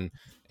Yukon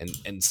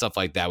and stuff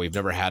like that. We've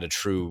never had a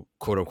true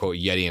quote unquote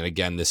Yeti. And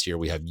again, this year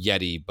we have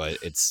Yeti, but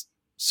it's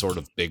sort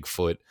of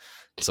Bigfoot.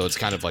 So it's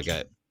kind of like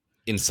a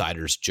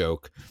insider's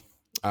joke.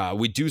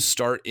 We do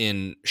start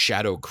in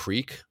Shadow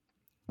Creek,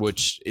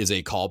 which is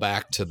a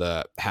callback to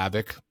the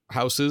Havoc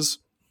houses,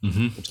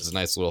 which is a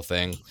nice little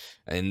thing.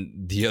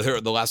 And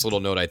the last little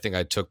note I think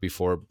I took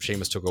before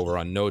Seamus took over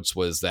on notes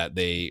was that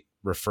they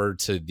referred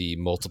to the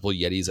multiple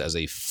Yetis as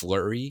a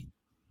flurry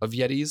of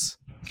Yetis.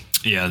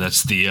 Yeah,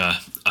 that's the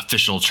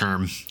official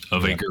term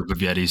of a group of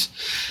Yetis.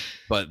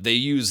 But they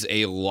use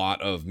a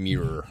lot of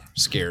mirror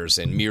scares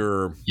and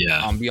mirror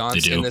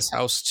ambiance in this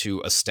house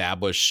to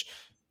establish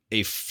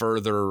a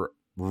further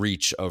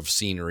reach of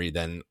scenery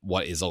than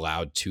what is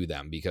allowed to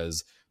them,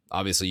 because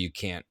obviously you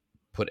can't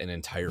put an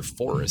entire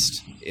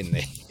forest in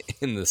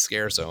the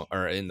scare zone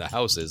or in the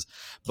houses,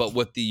 but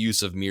with the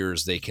use of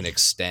mirrors they can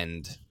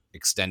extend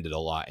it a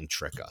lot and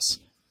trick us.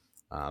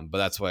 But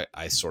that's why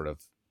I sort of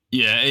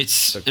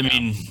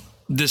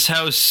this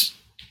house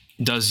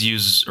does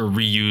use or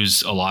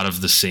reuse a lot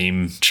of the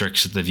same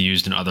tricks that they've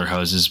used in other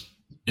houses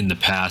in the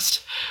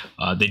past.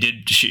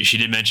 She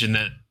did mention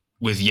that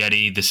with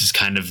Yeti, this is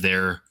kind of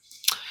their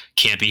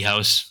campy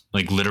house,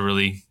 like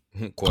literally,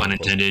 pun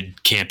intended,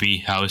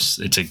 campy house.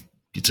 It's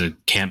a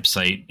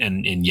campsite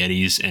and in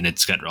Yetis, and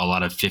it's got a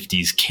lot of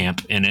 50s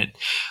camp in it.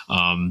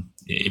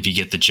 If you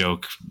get the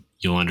joke,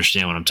 you'll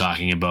understand what I'm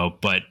talking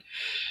about. But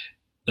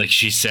like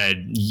she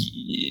said,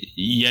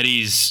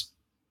 Yetis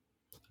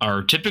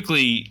are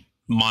typically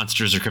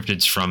monsters or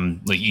cryptids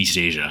from like East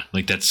Asia.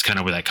 Like that's kind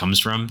of where that comes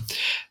from.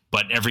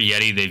 But every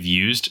Yeti they've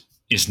used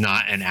is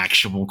not an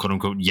actual quote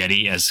unquote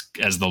Yeti as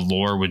the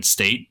lore would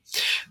state.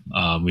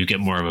 We get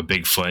more of a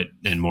Bigfoot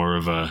and more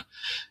of an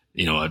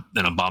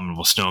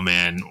abominable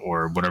snowman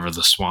or whatever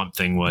the swamp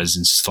thing was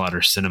in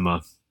Slaughter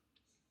Cinema.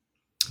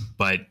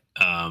 But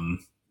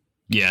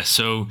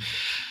so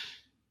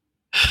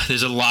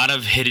there's a lot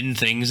of hidden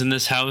things in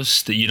this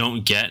house that you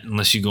don't get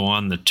unless you go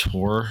on the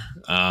tour.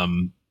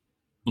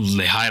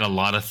 They hide a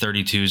lot of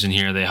 32s in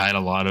here. They hide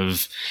a lot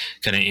of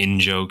kind of in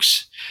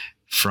jokes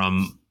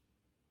from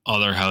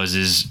other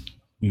houses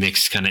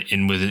mixed kind of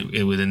in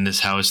within this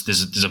house.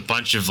 There's a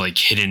bunch of like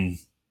hidden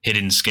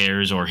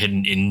scares or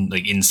hidden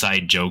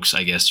inside jokes,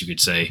 I guess you could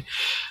say.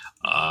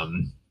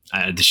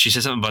 She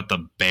said something about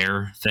the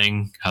bear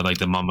thing, how like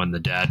the mom and the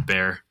dad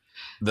bear,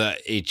 the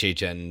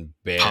HHN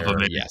bear. Papa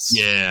Bear. Yes.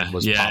 Yeah.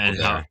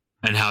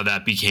 And how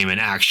that became an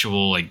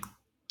actual like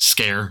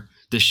scare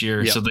this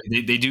year. Yep. So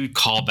they do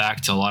call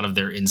back to a lot of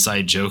their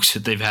inside jokes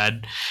that they've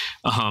had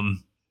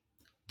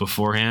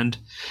beforehand.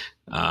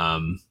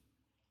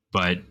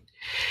 But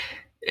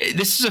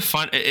this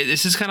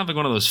is kind of like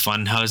one of those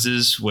fun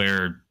houses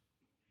where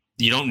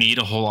you don't need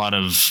a whole lot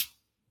of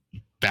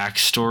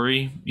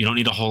backstory. You don't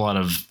need a whole lot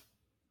of,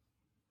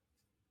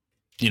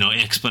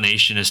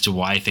 explanation as to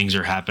why things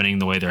are happening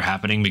the way they're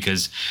happening,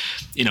 because,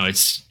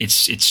 it's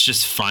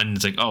just fun.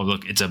 It's like, oh,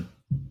 look, it's a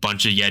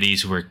bunch of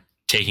Yetis who are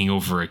taking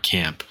over a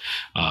camp.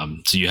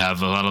 So you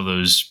have a lot of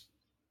those,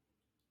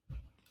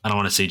 I don't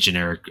want to say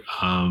generic.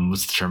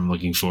 What's the term I'm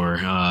looking for?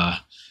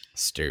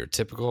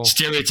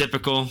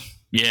 Stereotypical.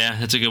 Yeah,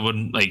 that's a good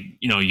one. Like,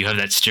 you have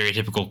that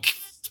stereotypical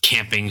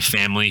camping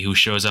family who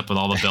shows up with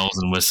all the bells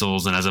and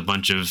whistles and has a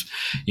bunch of,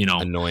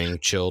 annoying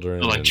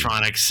children,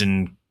 electronics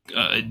and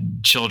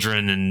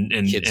children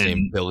and kids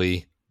named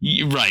Billy.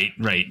 Right.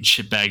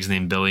 Shitbags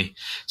named Billy.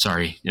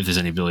 Sorry if there's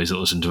any Billies that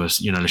listen to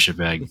us. You're not a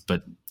shitbag,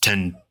 but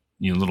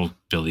little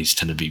Billies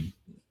tend to be,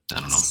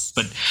 I don't know.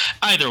 But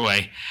either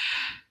way,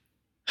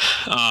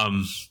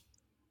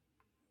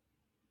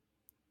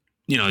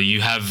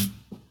 you have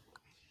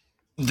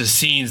the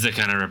scenes that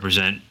kind of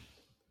represent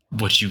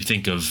what you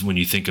think of when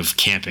you think of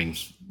camping,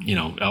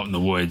 out in the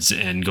woods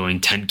and going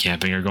tent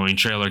camping or going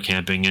trailer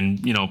camping.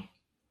 And,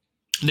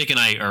 Nick and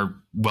I are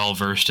well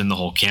versed in the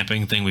whole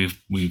camping thing.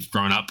 We've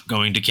grown up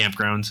going to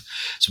campgrounds,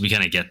 so we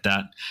kind of get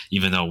that.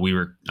 Even though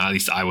at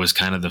least I was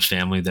kind of the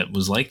family that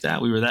was like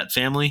that. We were that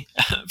family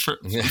for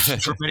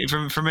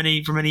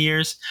many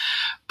years.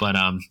 But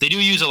they do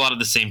use a lot of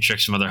the same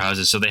tricks from other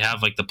houses. So they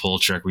have like the pull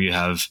trick where you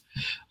have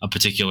a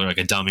particular like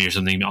a dummy or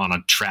something on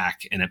a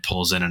track and it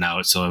pulls in and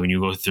out. So when you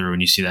go through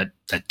and you see that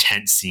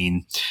tent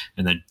scene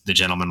and the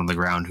gentleman on the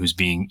ground who's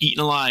being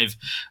eaten alive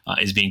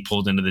is being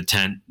pulled into the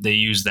tent, they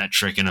use that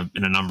trick in a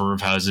number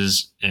of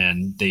houses,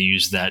 and they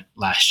used that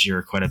last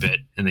year quite a bit,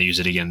 and they use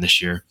it again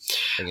this year.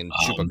 I think in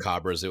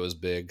Chupacabras it was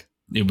big.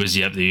 They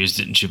used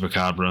it in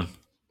Chupacabra.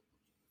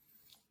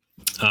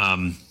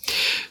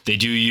 They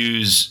do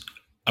use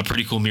a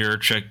pretty cool mirror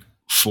trick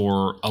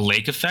for a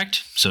lake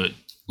effect, so it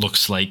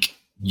looks like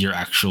you're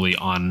actually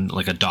on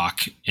like a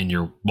dock and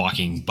you're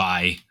walking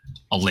by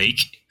a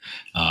lake.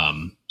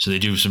 So they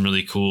do some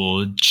really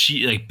cool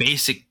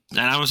basic and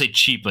I don't say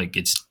cheap, like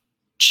it's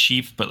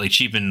cheap, but like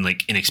cheap and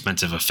like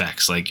inexpensive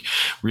effects, like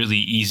really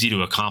easy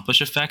to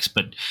accomplish effects,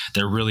 but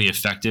they're really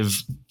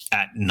effective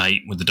at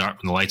night when the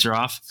lights are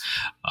off.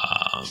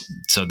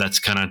 So that's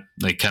kind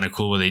of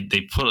cool.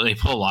 They pull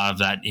a lot of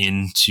that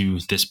into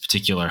this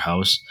particular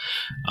house.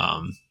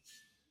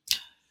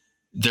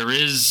 There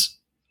is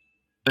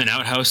an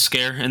outhouse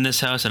scare in this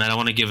house, and I don't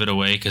want to give it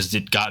away because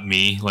it got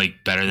me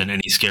like better than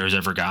any scares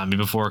ever got me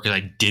before, because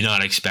I did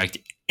not expect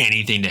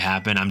anything to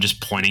happen. I'm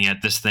just pointing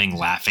at this thing,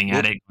 laughing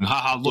at it.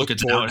 Haha, look,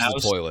 it's an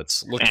outhouse. The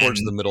toilets. Look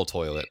towards the middle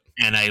toilet.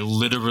 And I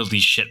literally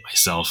shit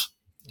myself.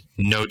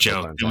 No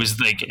joke. It was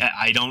like,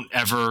 I don't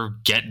ever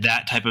get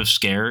that type of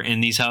scare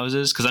in these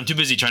houses because I'm too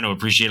busy trying to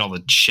appreciate all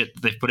the shit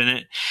that they've put in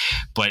it.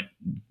 But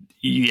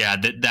yeah,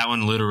 that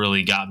one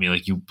literally got me.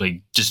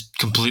 Like just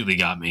completely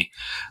got me.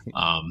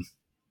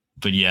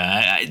 But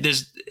yeah,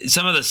 there's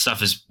some of the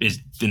stuff is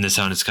in this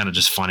house. It's kind of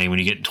just funny when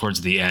you get towards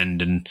the end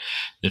and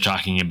they're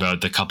talking about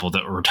the couple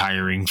that were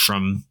retiring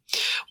from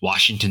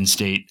Washington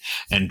State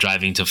and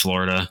driving to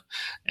Florida,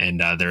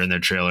 and they're in their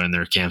trailer and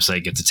their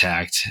campsite gets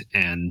attacked,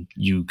 and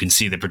you can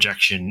see the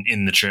projection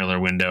in the trailer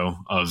window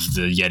of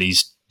the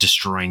Yetis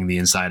destroying the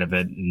inside of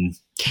it and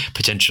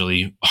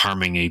potentially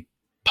harming a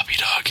puppy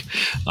dog.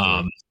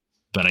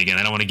 But again,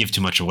 I don't want to give too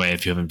much away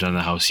if you haven't done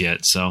the house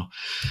yet. So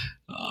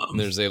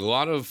there's a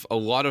lot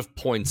of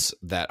points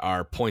that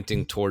are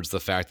pointing towards the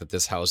fact that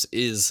this house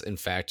is in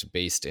fact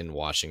based in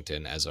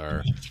Washington as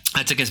our.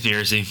 That's a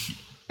conspiracy.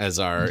 As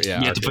our you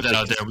have to put that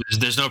out there.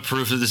 There's no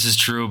proof that this is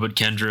true, but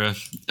Kendra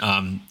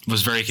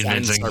was very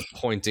convincing. Signs are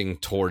pointing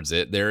towards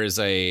it. There is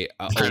a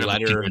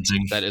letter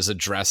that is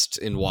addressed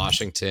in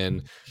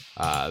Washington.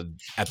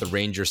 At the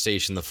ranger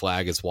station, the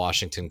flag is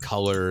Washington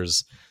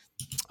colors.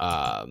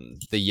 The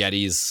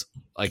Yetis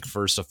like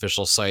first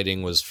official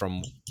sighting was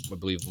from, I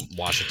believe,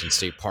 Washington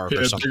State Park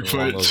or something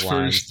along those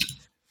lines.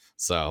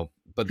 So,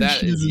 but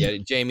that is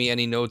Yeti. Jamie,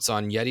 any notes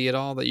on Yeti at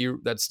all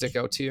that stick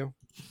out to you?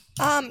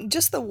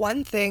 Just the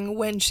one thing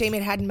when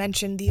Shaman had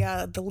mentioned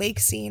the lake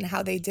scene,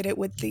 how they did it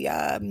with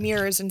the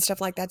mirrors and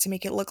stuff like that to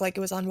make it look like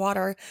it was on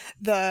water.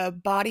 The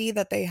body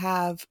that they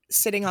have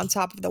sitting on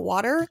top of the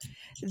water,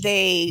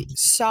 they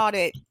sawed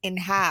it in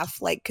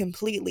half, like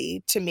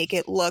completely, to make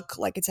it look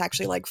like it's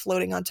actually like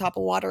floating on top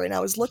of water. And I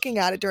was looking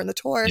at it during the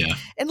tour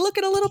and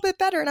looking a little bit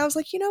better. And I was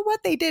like, you know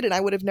what, they did, and I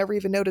would have never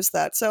even noticed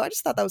that. So I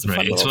just thought that was a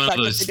fun little effect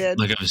that they did.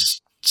 Like I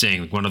was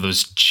saying, one of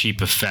those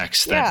cheap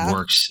effects that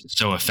works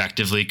so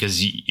effectively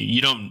because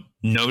you don't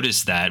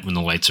notice that when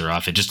the lights are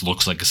off. It just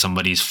looks like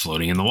somebody's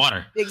floating in the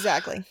water.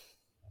 Exactly.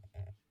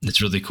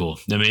 It's really cool.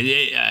 I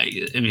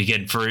mean,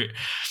 again, for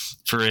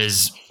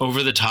as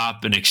over the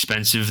top and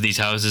expensive these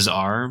houses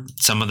are,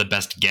 some of the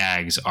best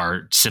gags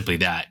are simply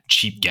that,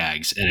 cheap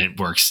gags, and it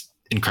works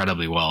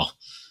incredibly well.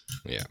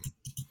 Yeah.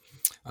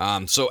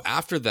 So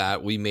after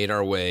that, we made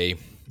our way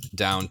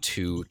down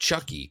to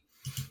Chucky.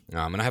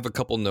 And I have a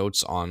couple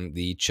notes on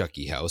the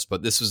Chucky house,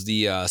 but this was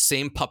the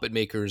same puppet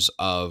makers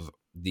of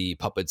the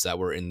puppets that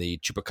were in the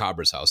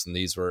Chupacabra's house, and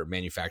these were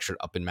manufactured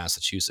up in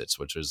Massachusetts,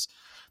 which was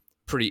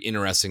pretty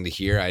interesting to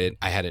hear.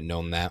 I hadn't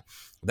known that.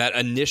 That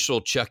initial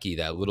Chucky,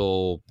 that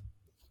little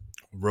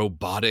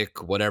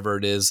robotic whatever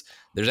it is,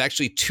 there's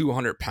actually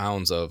 200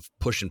 pounds of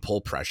push and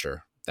pull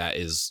pressure that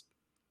is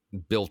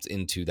built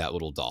into that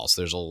little doll.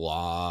 So there's a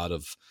lot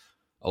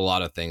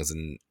of things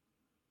and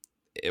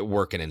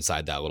working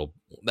inside that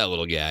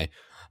little guy.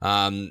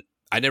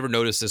 I never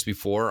noticed this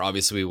before.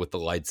 Obviously, with the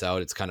lights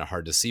out, it's kind of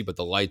hard to see, but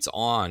the lights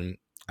on,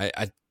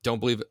 I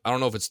don't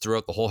know if it's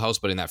throughout the whole house,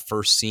 but in that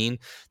first scene,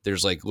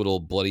 there's like little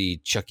bloody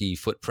Chucky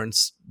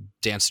footprints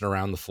dancing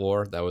around the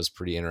floor. That was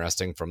pretty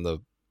interesting from the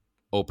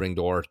opening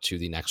door to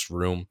the next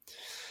room.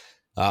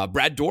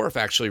 Brad Dourif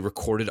actually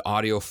recorded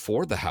audio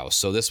for the house.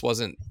 So this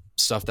wasn't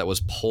stuff that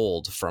was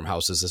pulled from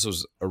houses. This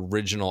was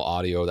original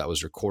audio that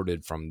was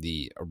recorded from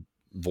the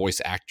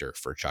voice actor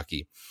for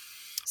Chucky.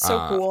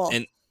 So cool.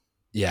 And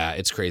yeah,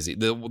 it's crazy.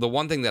 The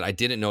one thing that I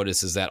didn't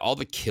notice is that all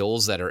the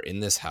kills that are in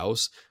this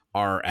house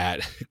are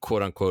at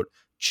quote unquote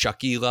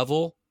Chucky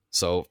level.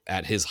 So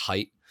at his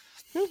height,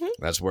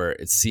 that's where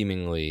it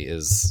seemingly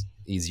is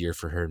easier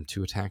for him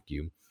to attack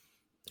you.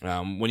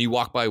 When you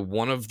walk by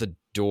one of the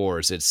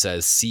doors, it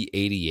says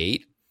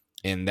C88,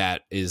 and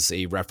that is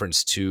a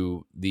reference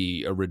to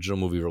the original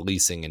movie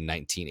releasing in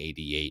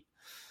 1988.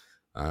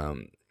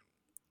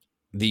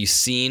 The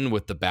scene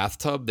with the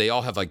bathtub, they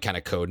all have like kind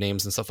of code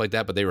names and stuff like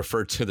that, but they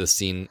refer to the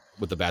scene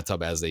with the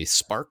bathtub as a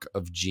spark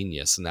of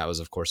genius. And that was,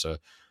 of course, a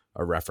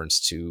reference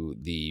to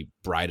the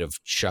Bride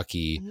of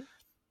Chucky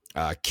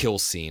kill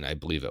scene, I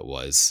believe it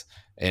was.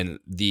 And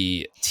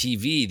the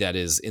TV that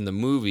is in the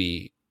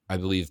movie, I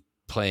believe,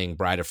 playing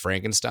Bride of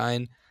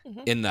Frankenstein,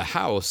 in the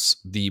house,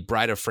 the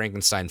Bride of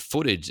Frankenstein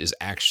footage is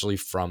actually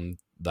from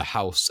the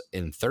house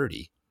in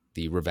 30,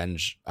 the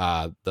revenge,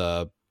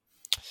 the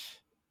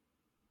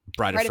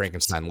Bride of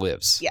Frankenstein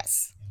Lives.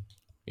 Yes.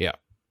 Yeah.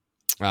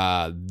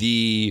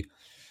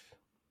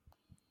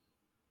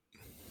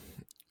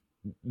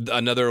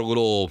 Another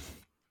little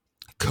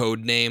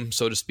code name,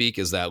 so to speak,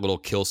 is that little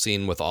kill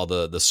scene with all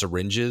the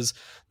syringes.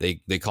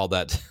 They call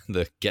that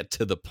the get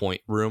to the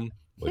point room,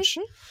 which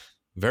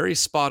very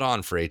spot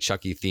on for a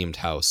Chucky themed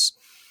house.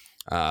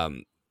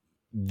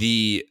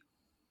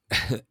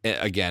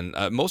 Again,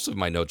 most of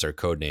my notes are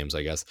code names,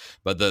 I guess,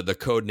 but the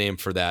code name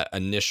for that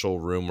initial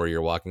room where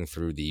you're walking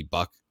through the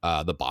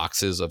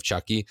boxes of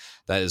Chucky,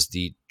 that is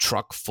the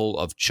truck full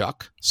of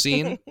Chuck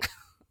scene.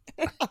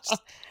 That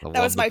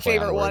was my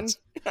favorite one.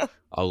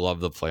 I love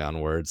the play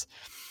on words.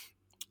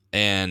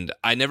 And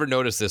I never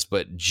noticed this,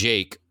 but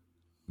Jake,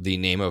 the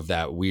name of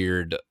that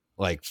weird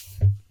like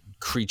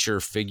creature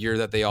figure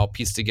that they all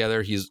piece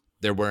together, he's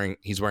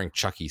wearing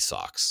Chucky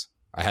socks.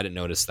 I hadn't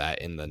noticed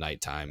that in the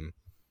nighttime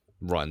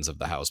runs of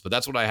the house, but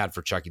that's what I had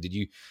for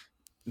Chucky.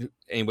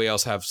 Anybody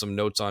else have some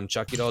notes on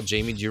Chucky at all?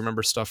 Jamie, do you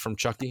remember stuff from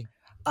Chucky?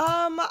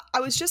 I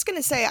was just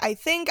gonna say, I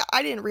think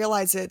I didn't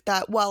realize it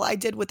that well. I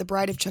did with the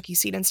Bride of Chucky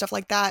scene and stuff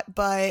like that,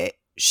 but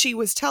she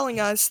was telling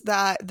us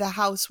that the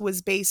house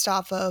was based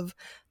off of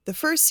the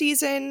first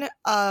season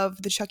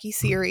of the Chucky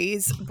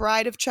series,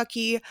 Bride of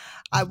Chucky.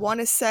 I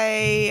want to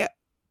say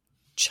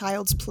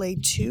Child's Play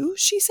 2.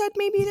 She said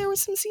maybe there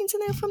was some scenes in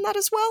there from that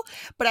as well,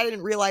 but I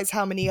didn't realize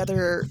how many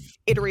other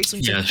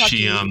iterations of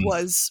Chucky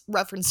was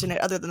referenced in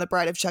it other than the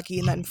Bride of Chucky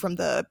and then from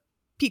the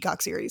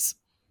Peacock series.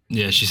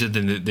 Yeah, she said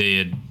that they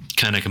had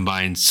kind of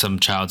combined some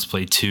Child's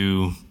Play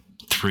 2,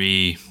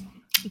 3,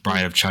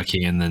 Bride of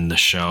Chucky, and then the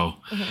show.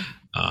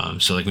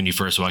 So like when you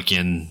first walk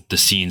in, the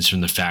scenes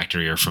from the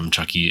factory are from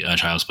Chucky,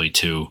 Child's Play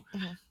 2.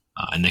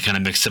 And they kind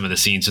of mix some of the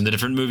scenes from the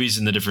different movies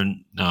and the different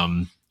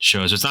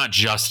shows. It's not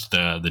just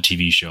the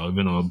TV show,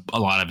 even though a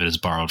lot of it is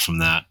borrowed from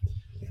that.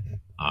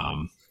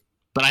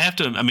 But I have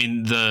to, I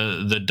mean,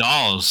 the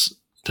dolls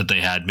that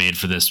they had made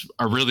for this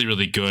are really,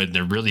 really good.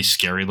 They're really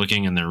scary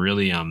looking, and they're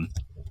really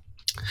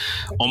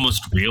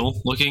almost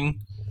real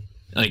looking.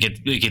 Like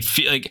it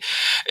feel like,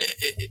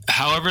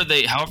 however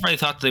I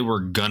thought they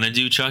were gonna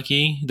do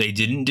Chucky, they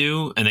didn't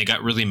do, and they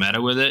got really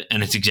meta with it,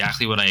 and it's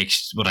exactly what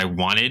I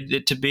wanted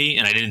it to be,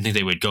 and I didn't think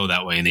they would go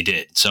that way, and they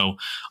did. So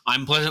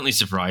I'm pleasantly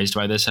surprised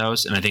by this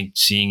house, and I think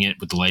seeing it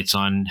with the lights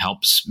on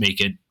helps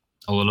make it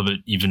a little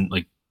bit even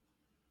like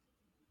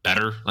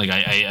better. Like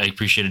I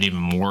appreciate it even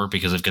more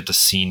because I've got the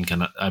scene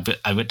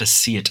I get to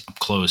see it up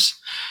close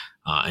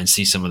and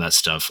see some of that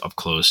stuff up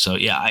close. So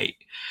yeah, I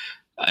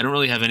don't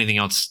really have anything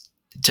else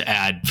to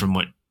add from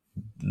what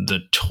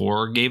the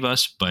tour gave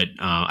us, but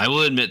I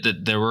will admit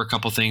that there were a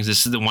couple things.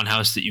 This is the one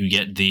house that you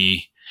get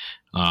the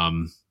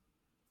I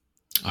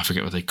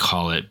forget what they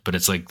call it, but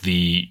it's like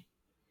the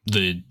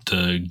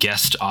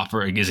guest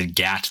is it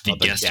GAT, the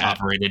guest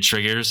operated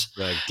triggers,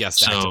 the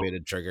guest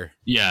activated trigger.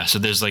 Yeah, so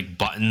there's like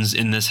buttons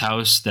in this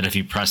house that if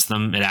you press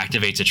them, it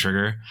activates a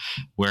trigger,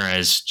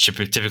 whereas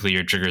typically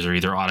your triggers are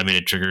either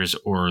automated triggers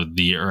or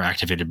are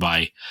activated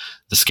by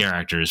the scare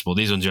actors. Well,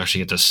 these ones you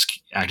actually get to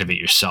activate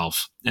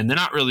yourself, and they're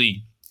not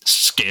really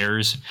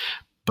scares,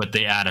 but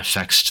they add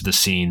effects to the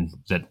scene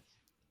that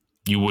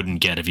you wouldn't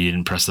get if you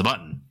didn't press the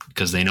button,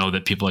 because they know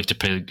that people like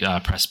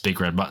to press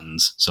big red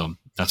buttons. So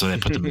that's why they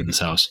put them in this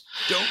house.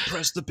 Don't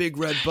press the big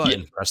red button.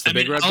 Yeah, press the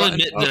big red button.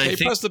 Okay,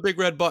 press the big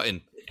red button.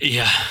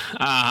 Yeah.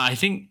 I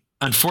think,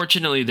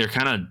 unfortunately, they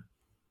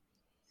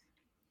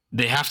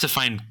have to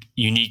find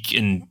unique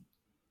and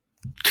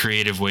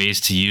creative ways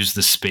to use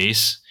the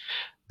space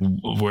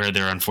where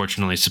they're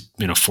unfortunately,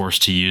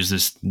 forced to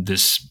use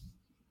this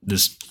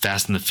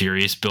Fast and the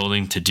Furious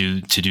building to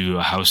do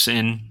a house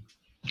in.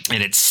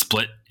 And it's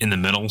split in the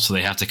middle, so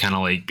they have to kind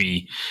of like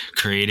be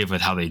creative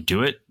with how they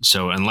do it.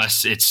 So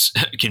unless it's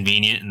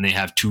convenient and they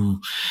have two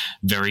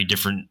very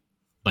different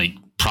like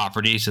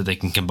properties that they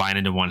can combine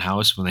into one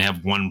house, when they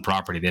have one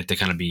property, they have to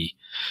kind of be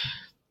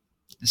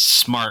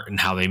smart in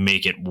how they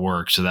make it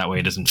work, so that way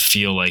it doesn't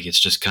feel like it's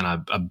just kind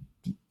of a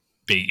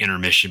big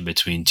intermission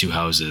between two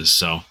houses.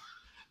 So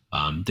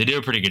they do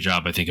a pretty good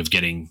job, I think, of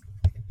getting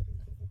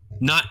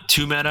not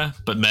too meta,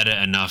 but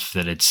meta enough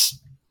that it's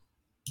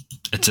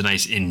a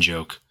nice in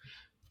joke.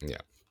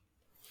 Yeah.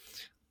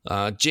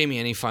 Jamie,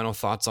 any final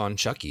thoughts on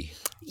Chucky?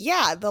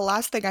 Yeah, the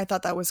last thing I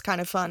thought that was kind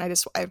of fun. I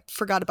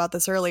forgot about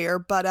this earlier,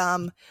 but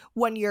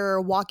when you're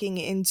walking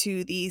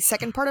into the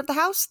second part of the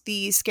house,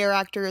 the scare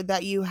actor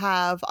that you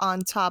have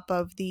on top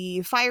of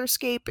the fire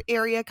escape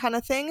area kind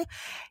of thing,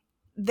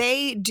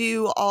 they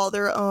do all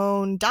their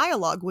own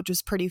dialogue, which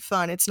is pretty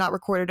fun. It's not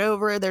recorded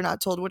over. They're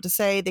not told what to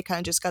say. They kind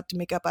of just got to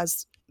make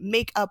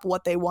up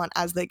what they want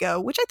as they go,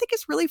 which I think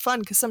is really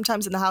fun, because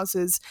sometimes in the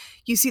houses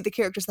you see the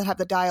characters that have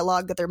the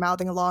dialogue that they're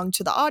mouthing along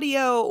to the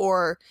audio,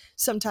 or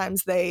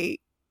sometimes they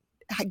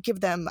give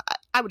them,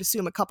 I would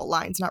assume, a couple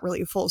lines, not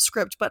really a full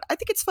script, but I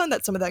think it's fun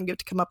that some of them get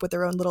to come up with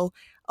their own little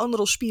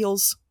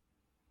spiels.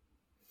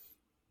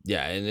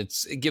 Yeah, and it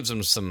gives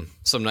them some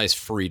nice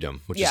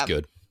freedom, which is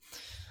good.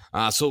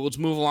 So let's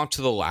move along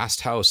to the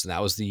last house, and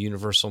that was the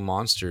Universal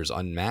Monsters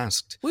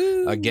Unmasked.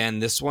 Woo! Again,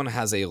 this one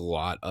has a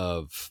lot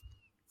of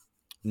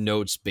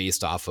notes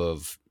based off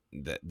of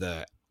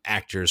the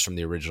actors from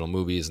the original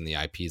movies and the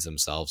IPs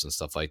themselves and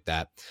stuff like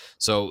that.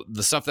 So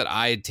the stuff that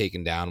I had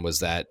taken down was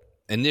that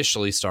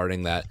initially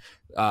starting that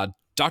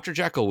Dr.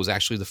 Jekyll was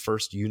actually the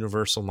first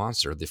Universal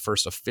monster, the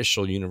first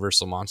official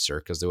Universal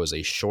monster, because there was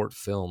a short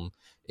film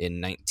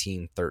in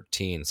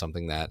 1913,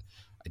 something that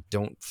I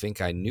don't think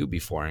I knew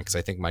before, because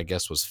I think my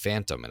guess was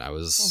Phantom, and I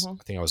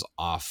think I was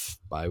off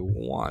by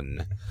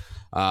one.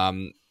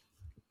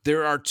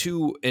 There are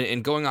two,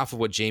 and going off of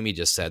what Jamie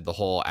just said, the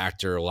whole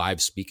actor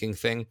live speaking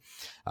thing,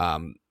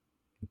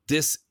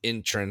 this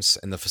entrance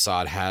and the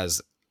facade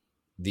has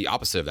the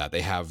opposite of that.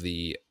 They have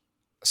the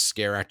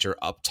scare actor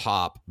up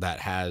top that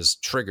has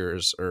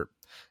triggers or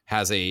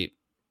has a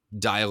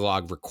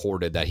dialogue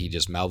recorded that he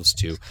just mouths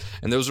to,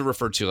 and those are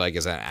referred to like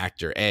as an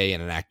actor A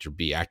and an actor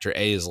B. Actor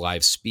A is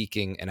live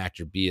speaking, and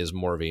actor B is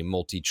more of a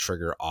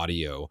multi-trigger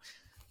audio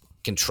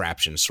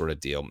contraption sort of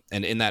deal.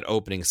 And in that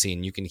opening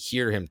scene, you can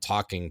hear him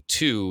talking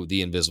to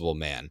the Invisible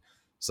Man,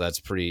 so that's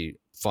a pretty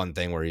fun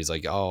thing where he's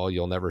like, "Oh,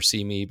 you'll never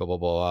see me," blah blah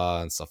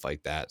blah, and stuff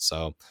like that.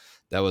 So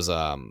that was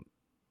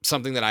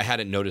something that I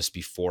hadn't noticed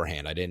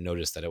beforehand. I didn't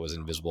notice that it was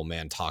Invisible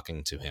Man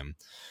talking to him.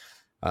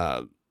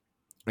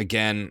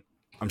 Again,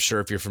 I'm sure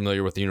if you're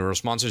familiar with the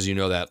Universal Monsters, you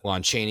know that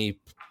Lon Chaney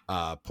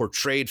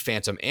portrayed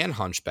Phantom and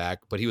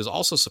Hunchback, but he was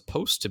also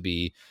supposed to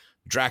be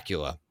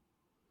Dracula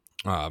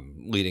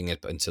leading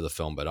it into the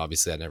film, but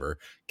obviously that never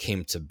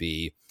came to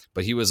be.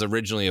 But he was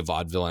originally a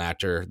vaudeville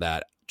actor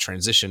that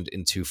transitioned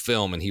into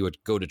film, and he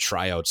would go to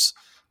tryouts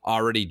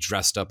already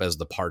dressed up as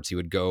the parts. He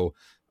would go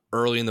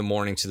early in the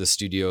morning to the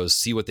studios,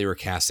 see what they were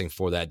casting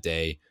for that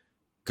day,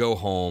 go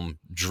home,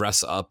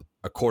 dress up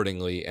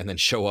accordingly, and then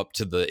show up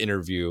to the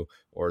interview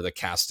or the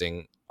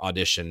casting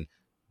audition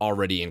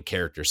already in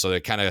character. So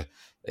it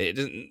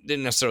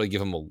didn't necessarily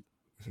give him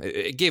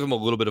it gave him a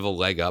little bit of a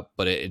leg up,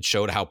 but it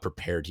showed how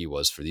prepared he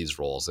was for these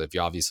roles. If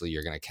you're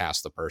going to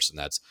cast the person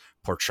that's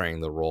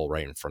portraying the role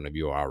right in front of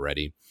you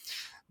already.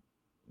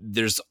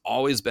 There's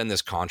always been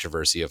this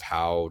controversy of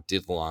how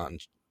did Lon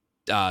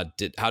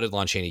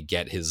Chaney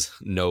get his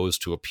nose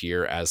to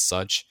appear as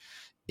such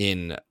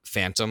in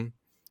Phantom?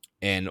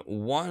 And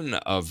one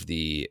of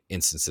the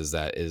instances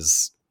that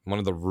is one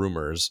of the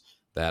rumors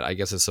that I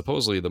guess is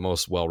supposedly the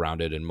most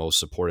well-rounded and most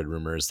supported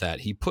rumor is that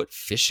he put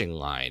fishing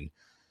line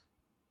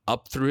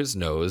up through his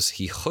nose.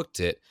 He hooked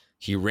it.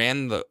 He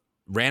ran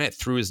it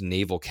through his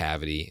navel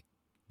cavity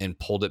and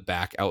pulled it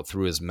back out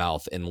through his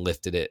mouth and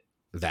lifted it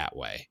that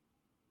way.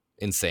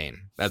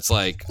 Insane. That's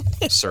like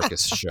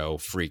circus show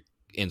freak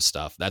in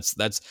stuff.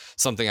 That's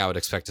something I would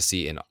expect to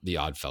see in the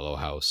Oddfellow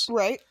house.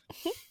 Right.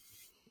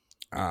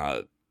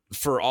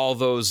 For all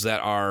those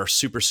that are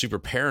super, super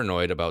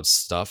paranoid about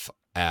stuff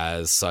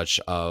as such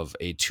of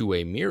a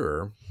two-way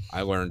mirror,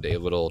 I learned a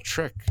little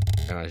trick,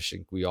 and I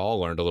think we all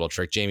learned a little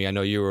trick. Jamie, I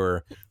know you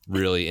were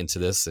really into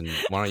this, and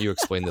why don't you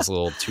explain this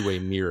little two-way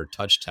mirror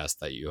touch test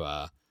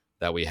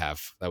that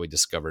we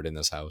discovered in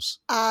this house?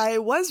 I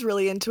was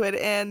really into it,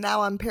 and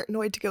now I'm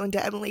paranoid to go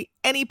into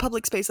any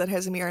public space that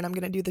has a mirror, and I'm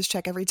going to do this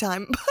check every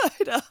time.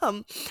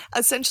 But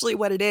essentially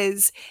what it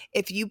is,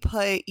 if you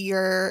put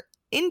your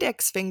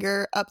index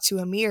finger up to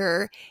a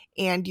mirror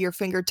and your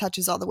finger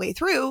touches all the way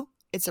through,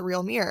 it's a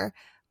real mirror.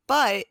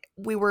 But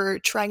we were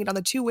trying it on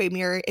the two-way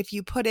mirror. If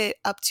you put it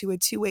up to a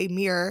two-way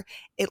mirror,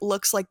 it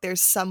looks like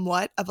there's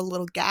somewhat of a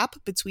little gap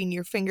between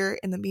your finger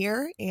and the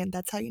mirror, and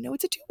that's how you know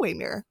it's a two-way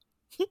mirror.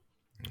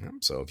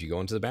 So if you go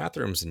into the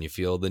bathrooms and you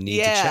feel the need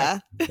to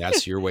check,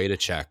 that's your way to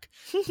check.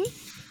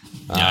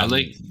 I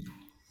like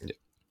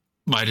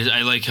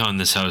how in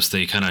this house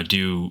they kind of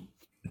do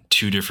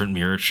two different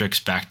mirror tricks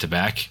back to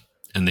back,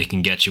 and they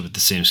can get you with the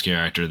same scare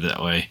actor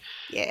that way.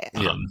 Yeah.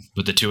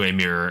 With the two-way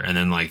mirror, and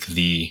then like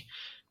the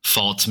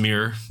false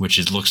mirror,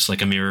 which looks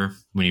like a mirror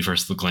when you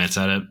first glance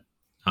at it,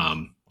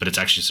 but it's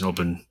actually just an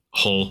open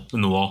hole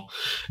in the wall.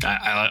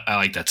 I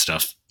like that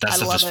stuff. That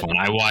stuff is fun.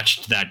 I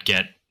watched that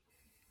get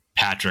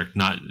Patrick,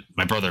 not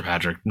my brother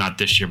Patrick, not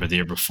this year but the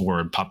year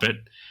before, in Puppet,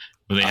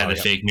 where they had a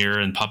fake mirror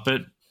in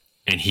Puppet,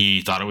 and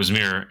he thought it was a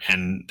mirror,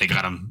 and they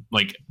got him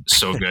like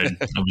so good.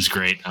 It was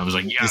great. I was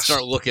like, yes. You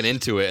start looking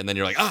into it, and then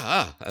you're like,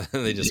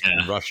 and they just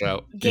rush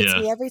out. Gets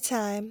me every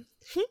time.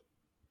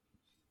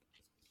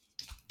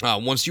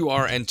 Once you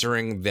are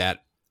entering that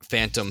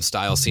Phantom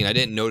style scene, I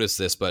didn't notice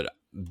this, but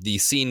the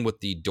scene with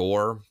the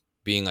door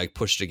being like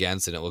pushed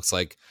against, and it looks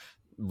like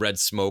red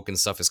smoke and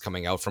stuff is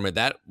coming out from it.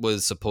 That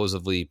was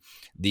supposedly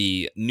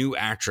the new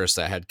actress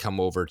that had come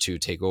over to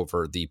take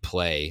over the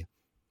play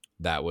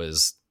that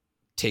was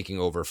taking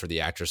over for the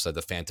actress that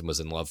the Phantom was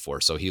in love for.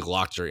 So he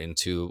locked her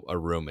into a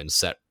room and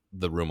set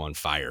the room on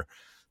fire,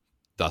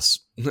 thus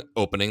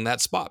opening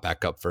that spot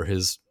back up for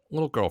his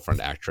little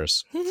girlfriend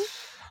actress.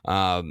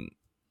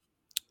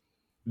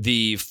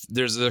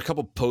 There's a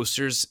couple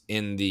posters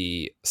in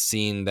the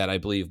scene that I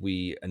believe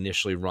we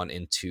initially run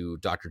into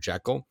Dr.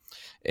 Jekyll,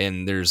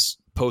 and there's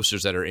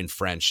posters that are in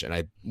French,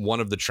 and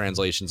one of the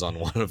translations on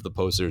one of the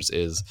posters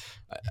is,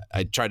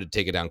 I tried to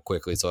take it down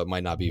quickly so it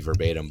might not be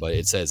verbatim, but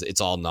it says,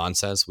 "It's all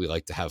nonsense, we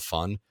like to have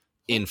fun,"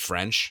 in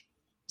French.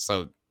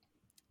 So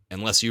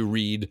unless you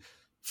read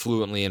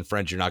fluently in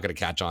French, you're not going to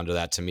catch on to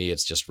that. To me,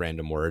 it's just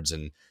random words,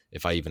 and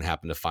if I even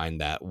happen to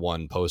find that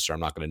one poster, I'm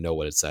not going to know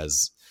what it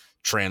says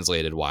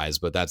translated wise,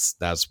 but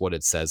that's what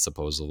it says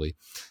supposedly.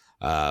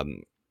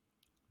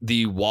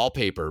 The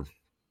wallpaper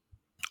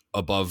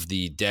above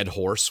the dead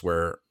horse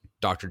where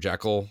Dr.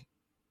 Jekyll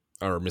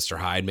or Mr.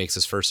 Hyde makes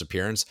his first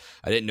appearance.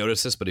 I didn't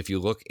notice this, but if you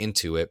look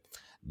into it,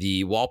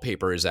 the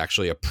wallpaper is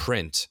actually a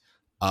print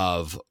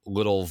of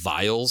little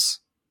vials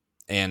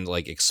and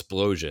like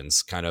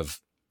explosions, kind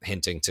of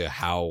hinting to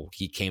how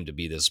he came to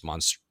be this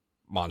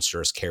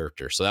monstrous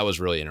character. So that was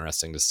really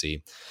interesting to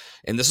see.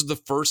 And this is the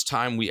first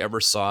time we ever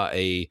saw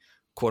a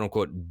quote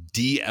unquote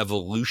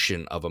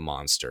de-evolution of a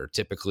monster.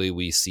 Typically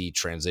we see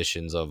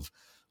transitions of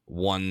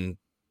one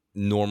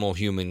normal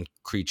human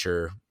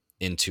creature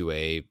into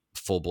a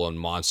full-blown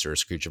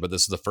monstrous creature, but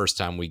this is the first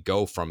time we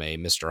go from a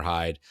Mr.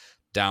 Hyde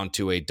down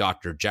to a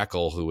Dr.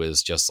 Jekyll who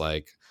is just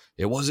like,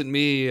 it wasn't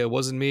me.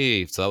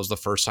 So that was the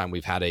first time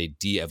we've had a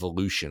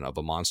de-evolution of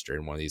a monster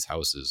in one of these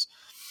houses.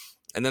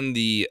 And then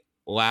the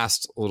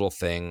last little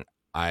thing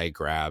I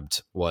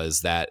grabbed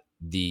was that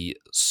the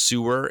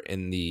sewer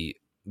in the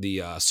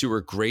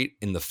sewer grate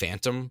in the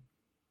Phantom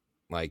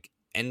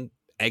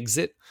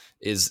exit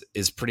is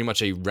pretty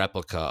much a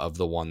replica of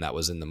the one that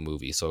was in the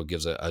movie. So it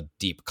gives a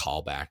deep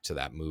callback to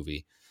that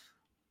movie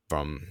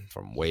from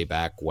way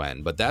back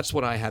when. But that's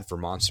what I had for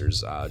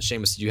monsters.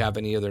 Seamus, do you have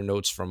any other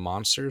notes from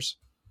monsters?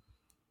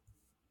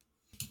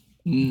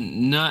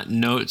 Not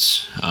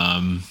notes.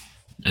 I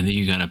think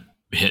you kind of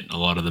hit a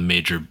lot of the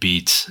major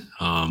beats.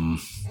 I mean,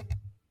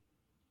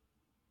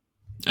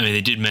 they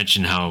did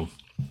mention how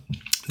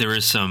there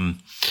is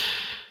some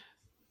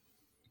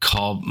I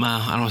don't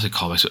want to say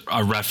callbacks,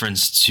 a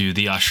reference to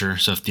the Usher.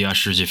 So if the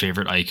Usher is your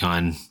favorite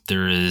icon,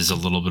 there is a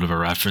little bit of a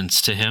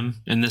reference to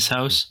him in this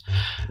house,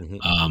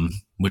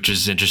 which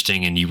is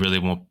interesting, and you really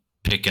won't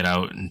pick it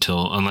out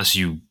unless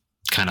you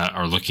kind of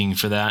are looking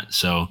for that.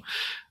 So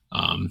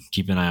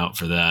keep an eye out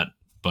for that.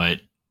 But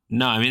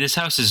no, I mean, this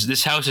house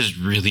is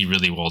really,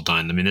 really well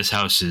done. I mean, this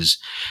house is,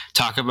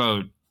 talk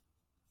about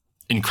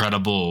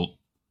incredible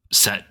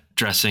set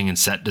dressing and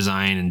set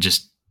design and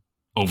just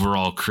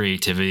overall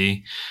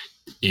creativity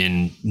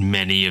in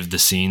many of the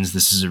scenes.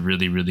 This is a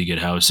really, really good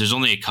house. There's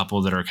only a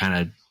couple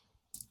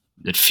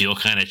that feel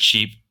kind of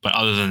cheap, but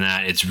other than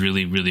that, it's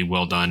really, really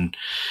well done.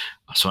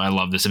 So I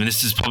love this. I mean,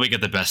 this has probably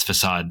got the best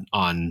facade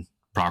on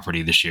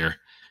property this year.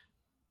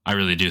 I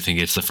really do think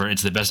it's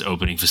the best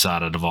opening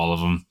facade out of all of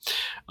them.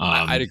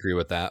 I'd agree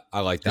with that.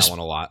 I like that one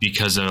a lot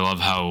because I love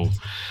how,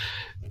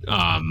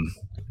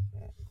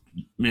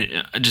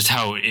 just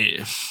how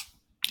it,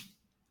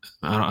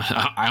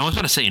 I almost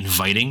want to say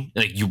inviting,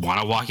 like you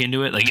want to walk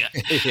into it. Like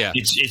yeah.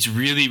 It's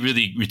really,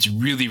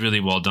 really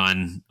well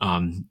done.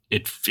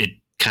 It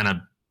kind of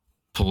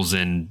pulls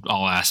in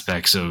all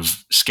aspects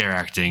of scare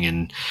acting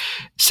and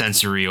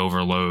sensory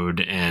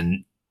overload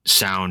and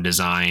sound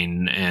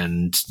design,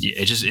 and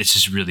it's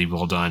just really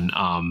well done.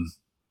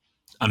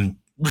 I'm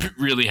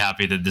really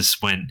happy that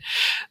this went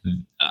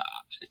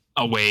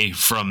away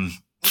from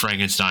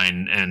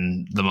Frankenstein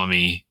and the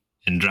Mummy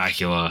and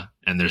Dracula,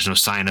 and there's no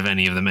sign of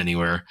any of them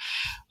anywhere.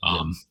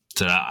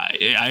 So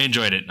I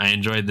enjoyed it. I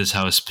enjoyed this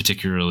house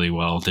particularly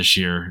well this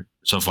year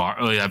so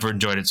far. I've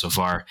enjoyed it so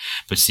far,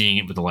 but seeing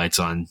it with the lights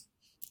on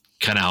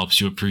kind of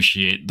helps you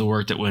appreciate the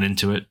work that went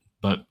into it.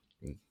 But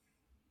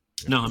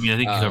no, I mean, I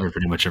think you covered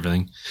pretty much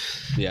everything.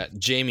 Yeah.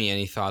 Jamie,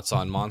 any thoughts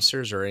on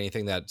monsters or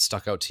anything that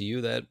stuck out to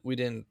you that we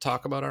didn't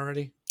talk about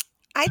already?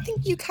 I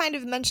think you kind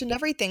of mentioned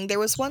everything. There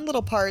was one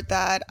little part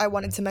that I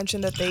wanted to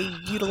mention that they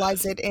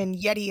utilize it in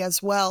Yeti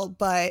as well,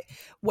 but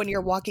when you're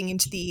walking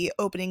into the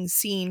opening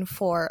scene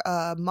for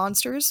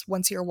Monsters,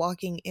 once you're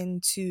walking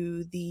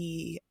into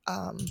the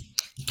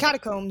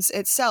catacombs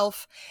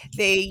itself,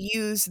 they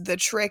use the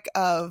trick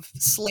of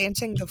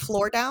slanting the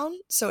floor down,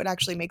 so it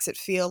actually makes it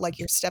feel like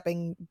you're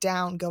stepping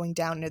down, going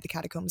down into the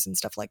catacombs and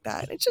stuff like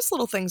that. It's just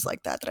little things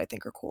like that I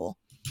think are cool.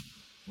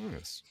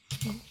 Nice.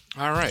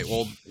 All right.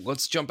 Well,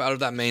 let's jump out of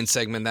that main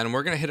segment then.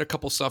 We're going to hit a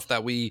couple stuff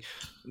that we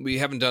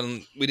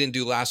didn't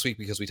do last week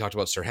because we talked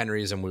about Sir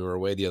Henry's and we were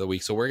away the other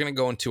week. So we're going to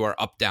go into our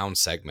up-down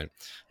segment.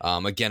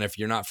 Again, if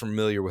you're not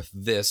familiar with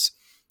this,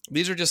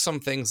 these are just some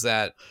things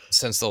that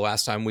since the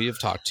last time we have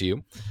talked to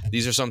you,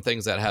 these are some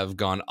things that have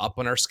gone up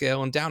on our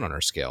scale and down on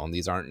our scale. And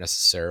these aren't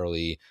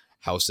necessarily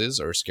houses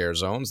or scare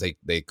zones.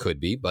 They could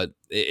be, but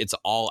it's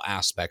all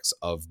aspects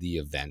of the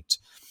event,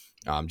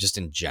 just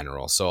in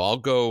general. So I'll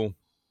go.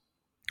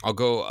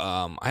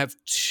 I have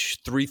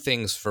three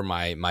things for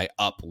my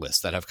up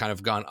list that have kind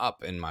of gone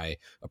up in my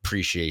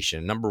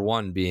appreciation. Number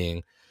one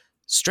being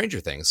Stranger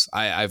Things.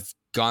 I've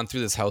gone through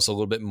this house a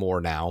little bit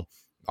more now.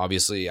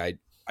 Obviously, I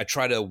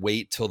try to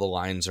wait till the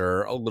lines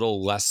are a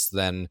little less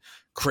than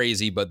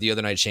crazy. But the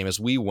other night, Seamus,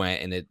 we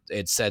went and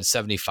it said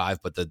 75,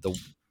 but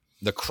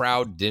the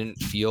crowd didn't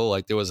feel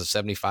like there was a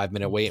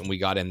 75-minute wait, and we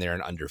got in there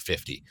in under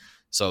 50.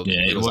 So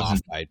yeah, it was off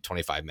by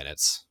 25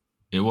 minutes.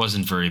 It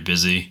wasn't very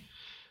busy.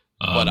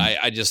 But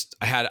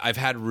I've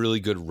had really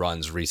good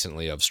runs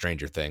recently of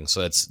Stranger Things,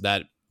 so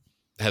that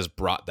has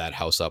brought that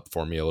house up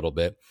for me a little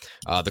bit.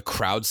 The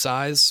crowd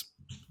size,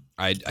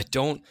 I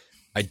don't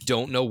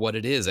know what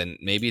it is, and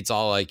maybe it's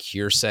all like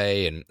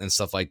hearsay and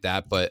stuff like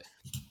that. But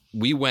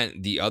we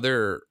went the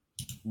other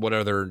what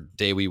other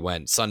day we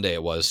went? Sunday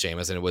it was,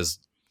 Seamus, and it was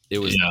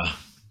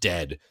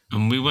dead.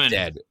 And we went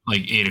dead.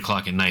 like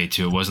 8:00 at night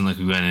too. It wasn't like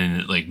we went in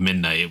at like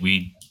midnight.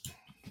 We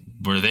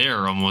were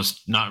there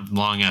almost not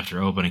long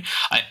after opening.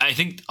 I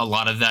think a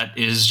lot of that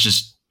is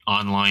just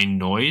online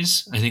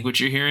noise. I think what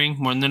you're hearing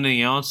more than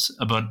anything else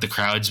about the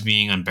crowds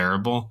being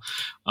unbearable.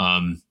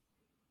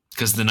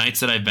 Because the nights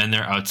that I've been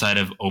there outside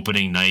of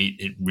opening night,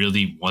 it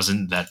really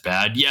wasn't that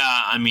bad.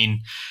 Yeah, I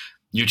mean,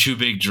 your two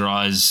big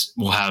draws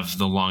will have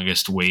the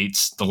longest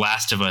waits. The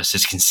Last of Us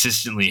has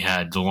consistently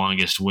had the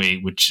longest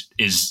wait, which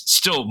is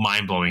still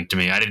mind-blowing to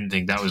me. I didn't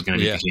think that was going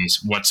to be the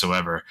case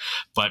whatsoever.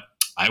 But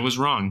I was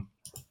wrong,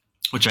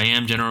 which I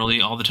am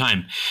generally all the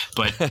time.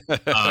 But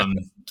I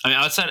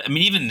mean,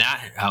 even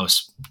that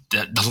house,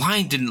 the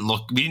line didn't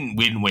look. We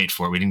didn't wait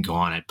for it. We didn't go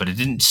on it, but it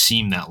didn't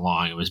seem that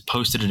long. It was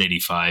posted at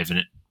 85, and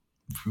it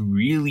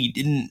really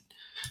didn't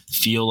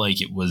feel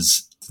like it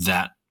was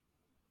that.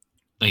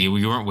 Like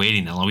we weren't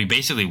waiting that long. We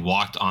basically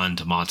walked on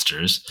to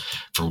Monsters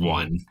for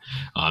one.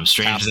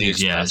 Stranger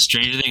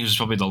Things was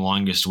probably the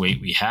longest wait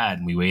we had,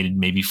 and we waited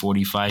maybe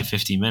 45,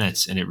 50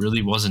 minutes, and it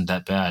really wasn't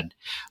that bad.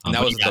 And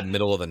that was the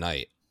middle of the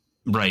night.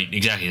 Right,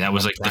 exactly. That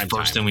was like the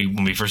first thing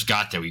when we first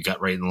got there, we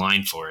got right in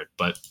line for it.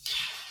 But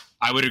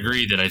I would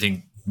agree that I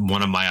think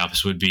one of my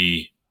ups would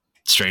be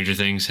Stranger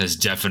Things has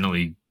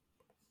definitely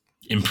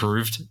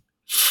improved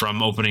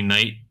from opening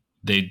night.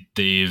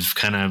 They've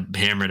kind of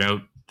hammered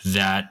out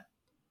that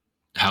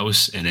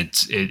house, and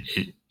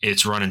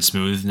it's running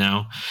smooth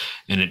now,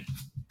 and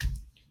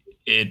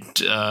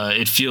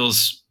it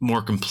feels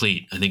more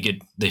complete. I think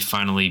they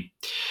finally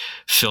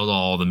filled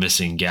all the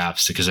missing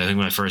gaps, because I think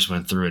when I first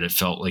went through it, it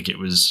felt like it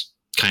was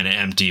kind of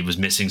empty. It was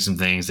missing some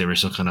things. They were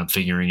still kind of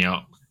figuring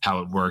out how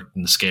it worked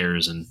and the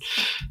scares, and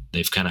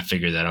they've kind of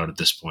figured that out at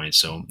this point.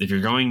 So if you're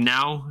going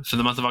now for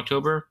the month of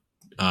October,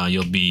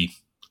 you'll be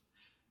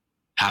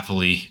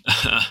happily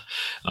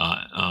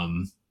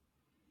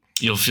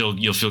you'll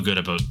feel good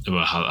about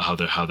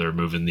how they're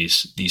moving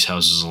these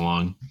houses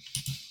along.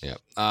 Yeah.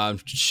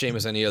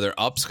 Seamus, any other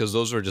ups? Because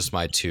those were just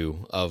my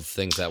two of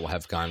things that will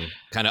have gone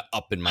kind of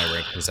up in my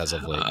rankings as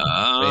of late.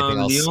 Anything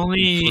else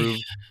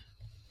improved?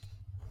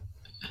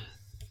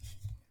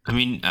 I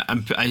mean,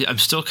 I'm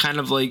still kind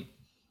of like,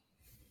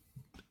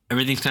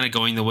 everything's kind of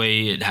going the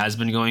way it has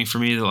been going for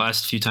me the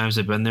last few times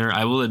I've been there.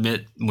 I will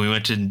admit, when we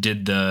went and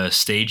did the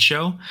stage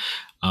show,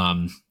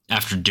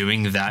 after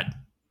doing that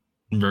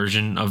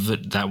version of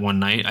it that one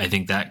night, I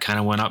think that kind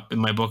of went up in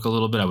my book a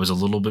little bit. I was a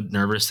little bit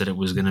nervous that it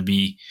was going to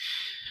be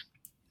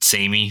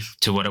samey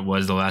to what it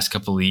was the last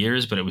couple of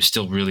years, but it was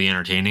still really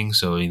entertaining.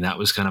 So I mean, that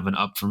was kind of an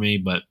up for me,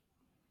 but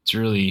it's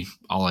really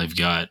all I've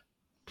got.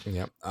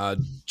 Yeah.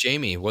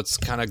 Jamie, what's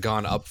kind of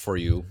gone up for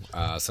you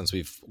since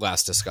we've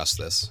last discussed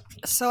this?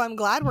 So I'm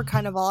glad we're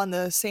kind of all on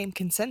the same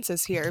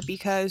consensus here,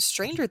 because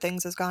Stranger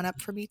Things has gone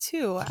up for me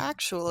too,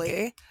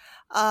 actually.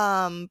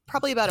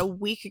 Probably about a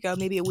week ago,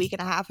 maybe a week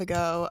and a half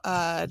ago,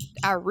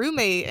 our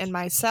roommate and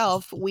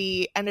myself,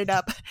 we ended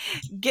up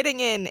getting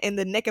in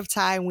the nick of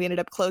time. We ended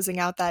up closing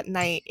out that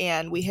night,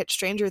 and we hit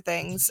Stranger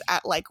Things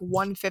at like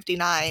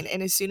 1:59.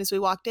 And as soon as we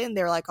walked in,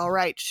 they were like, all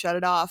right, shut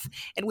it off.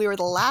 And we were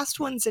the last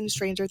ones in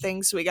Stranger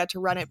Things, so we got to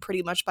run it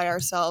pretty much by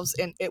ourselves,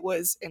 and it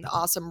was an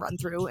awesome run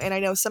through. And I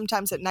know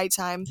sometimes at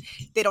nighttime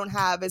they don't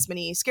have as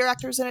many scare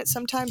actors in it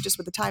sometimes, just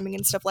with the timing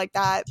and stuff like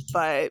that,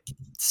 but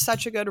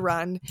such a good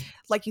run.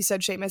 Like you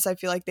said, Seamus, I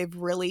feel like they've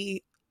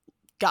really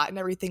gotten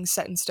everything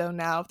set in stone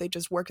now. They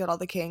just worked out all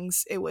the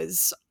kinks. It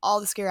was, all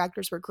the scare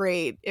actors were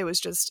great. It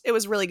was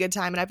really good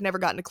time, and I've never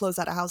gotten to close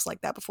out a house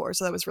like that before,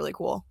 so that was really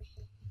cool.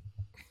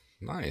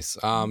 Nice.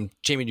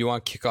 Jamie, do you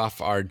want to kick off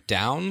our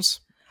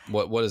downs?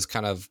 What has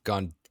kind of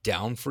gone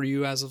down for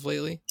you as of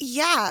lately?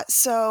 Yeah,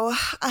 so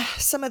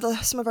some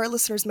of our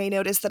listeners may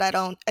notice that I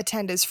don't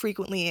attend as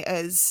frequently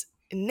as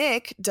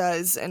Nick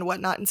does and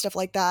whatnot and stuff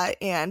like that,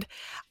 and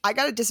I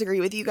gotta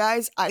disagree with you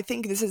guys. I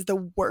think this is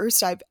the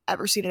worst I've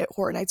ever seen it at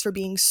Horror Nights for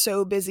being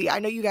so busy. I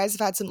know you guys have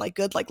had some like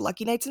good like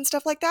lucky nights and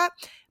stuff like that,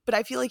 but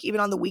I feel like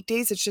even on the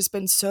weekdays it's just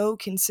been so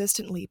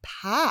consistently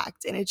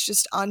packed, and it's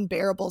just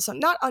unbearable. So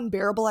not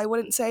unbearable, I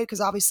wouldn't say,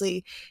 because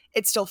obviously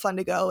it's still fun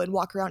to go and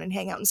walk around and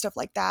hang out and stuff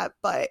like that,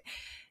 but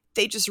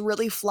they just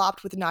really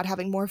flopped with not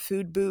having more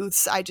food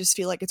booths. I just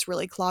feel like it's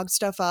really clogged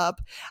stuff up.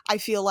 I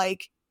feel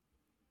like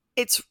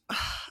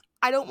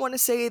I don't want to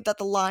say that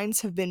the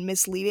lines have been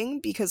misleading,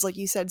 because like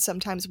you said,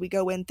 sometimes we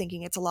go in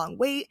thinking it's a long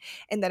wait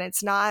and then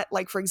it's not.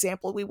 Like, for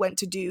example, we went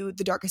to do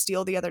The Darkest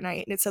Deal the other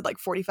night and it said like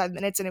 45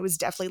 minutes and it was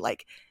definitely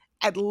like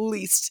at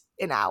least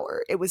an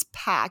hour. It was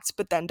packed.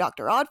 But then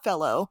Dr.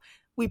 Oddfellow,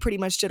 we pretty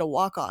much did a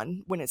walk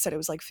on when it said it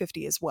was like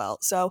 50 as well.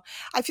 So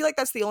I feel like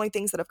that's the only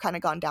things that have kind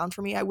of gone down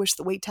for me. I wish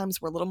the wait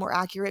times were a little more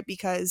accurate,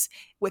 because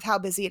with how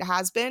busy it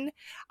has been,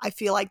 I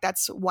feel like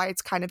that's why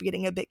it's kind of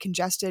getting a bit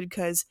congested,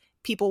 because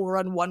people will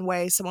run one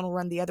way, someone will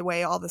run the other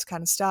way, all this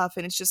kind of stuff,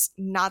 and it's just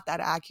not that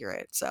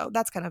accurate. So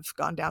that's kind of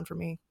gone down for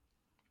me.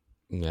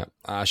 Yeah.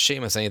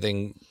 Seamus,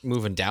 anything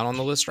moving down on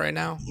the list right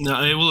now? No,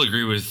 I will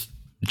agree with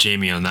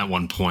Jamie on that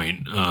one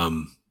point.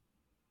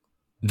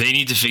 They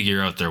need to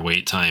figure out their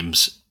wait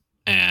times,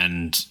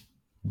 and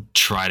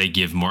try to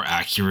give more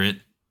accurate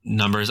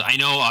numbers. I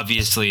know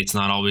obviously it's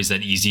not always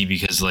that easy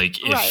because like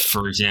if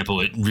for example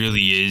it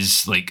really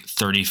is like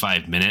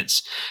 35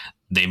 minutes,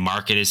 they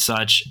mark it as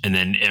such, and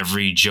then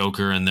every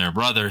Joker and their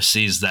brother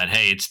sees that,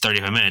 hey, it's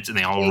 35 minutes, and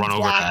they all run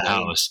over to the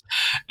house.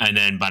 And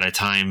then by the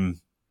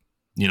time,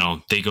 you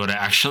know, they go to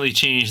actually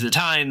change the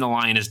time, the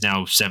line is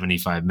now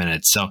 75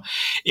 minutes. So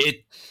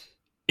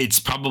it's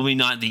probably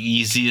not the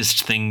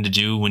easiest thing to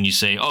do when you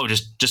say, oh,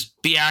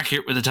 just be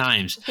accurate with the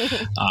times.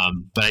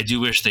 But I do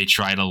wish they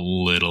tried a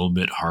little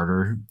bit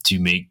harder to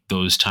make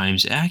those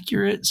times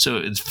accurate, so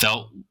it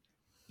felt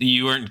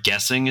you weren't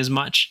guessing as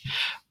much.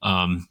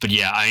 But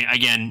yeah,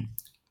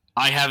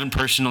 I haven't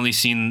personally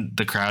seen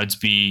the crowds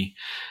be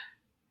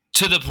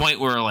to the point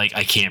where like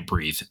I can't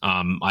breathe.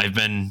 I've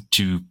been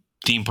to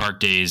theme park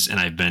days and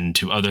I've been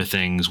to other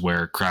things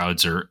where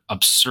crowds are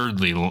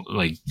absurdly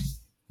like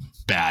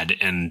bad,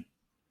 and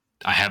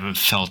I haven't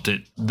felt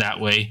it that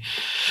way.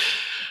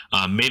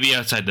 Maybe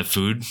outside the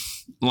food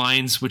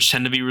lines, which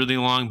tend to be really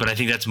long, but I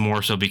think that's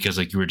more so because,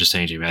 like you were just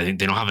saying, Jamie, I think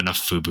they don't have enough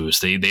food booths.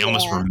 They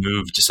almost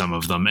removed some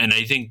of them, and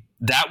I think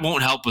that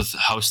won't help with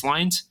house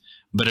lines,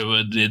 but it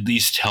would at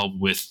least help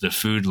with the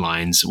food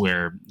lines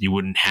where you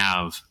wouldn't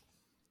have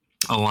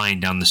a line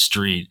down the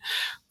street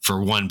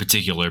for one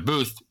particular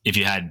booth if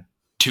you had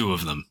two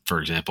of them,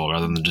 for example,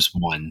 rather than just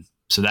one.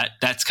 So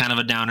that's kind of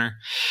a downer.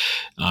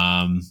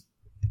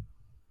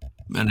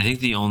 And I think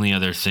the only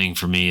other thing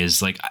for me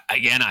is like,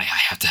 again,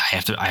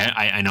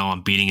 I know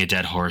I'm beating a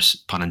dead horse,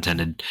 pun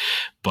intended,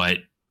 but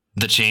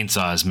the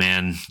chainsaws,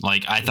 man,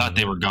 like I thought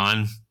they were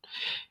gone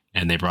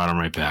and they brought them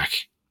right back.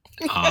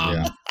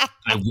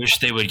 I wish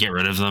they would get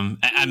rid of them.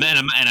 And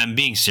I'm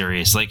being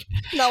serious. Like,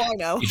 no, I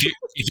know. If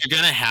you're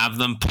going to have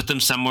them, put them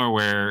somewhere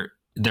where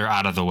they're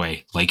out of the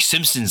way, like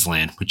Simpsons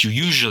Land, which you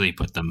usually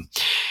put them.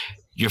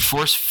 You're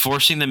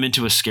forcing them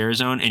into a scare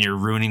zone, and you're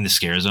ruining the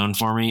scare zone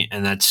for me.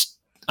 And that's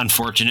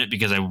unfortunate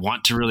because I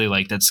want to really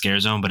like that scare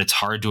zone, but it's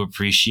hard to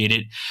appreciate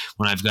it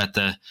when I've got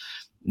the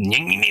in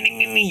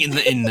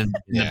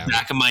the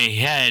back of my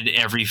head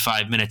every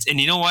 5 minutes.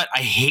 And you know what? I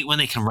hate when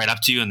they come right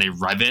up to you and they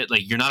rev it.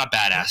 Like, you're not a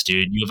badass,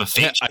 dude. You have a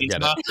fake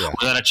chainsaw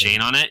without a chain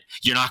on it.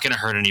 You're not going to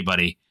hurt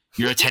anybody.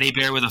 You're a teddy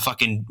bear with a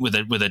fucking with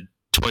a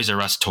Toys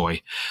R Us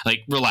toy.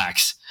 Like,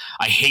 relax.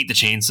 I hate the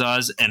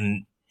chainsaws,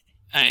 and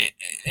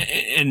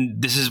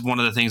this is one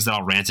of the things that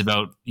I'll rant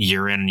about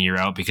year in and year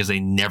out because they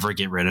never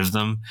get rid of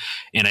them.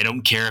 And I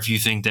don't care if you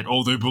think that,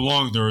 oh, they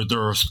belong,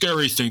 they're a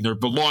scary thing, they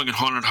belong in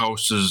haunted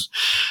houses.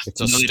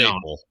 It's a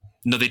staple.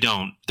 No, they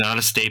don't. They're not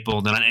a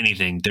staple. They're not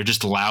anything. They're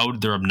just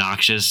loud. They're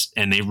obnoxious,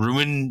 and they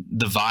ruin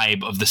the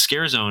vibe of the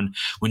scare zone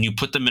when you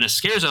put them in a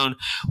scare zone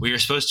where you're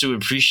supposed to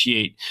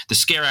appreciate the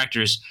scare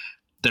actors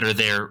that are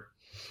there,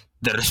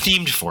 that are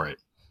themed for it.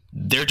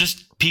 They're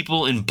just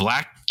people in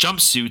black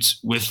jumpsuits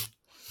with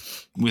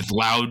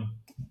loud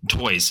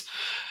toys,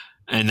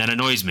 and that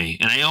annoys me.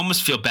 And I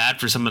almost feel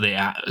bad for some of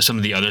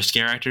the other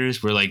scare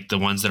actors, where like the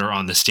ones that are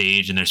on the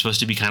stage and they're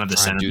supposed to be kind of the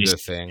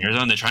centerpiece.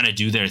 They're trying to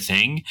do their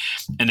thing,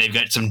 and they've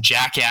got some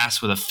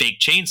jackass with a fake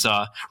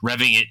chainsaw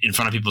revving it in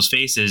front of people's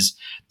faces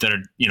that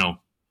are, you know,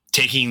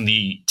 taking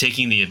the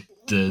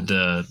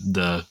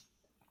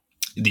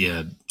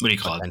what do you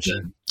call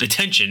attention. The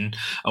attention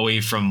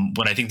away from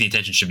what I think the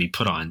attention should be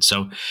put on.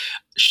 So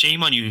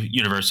shame on you,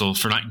 Universal,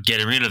 for not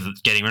getting rid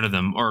of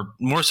them, or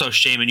more so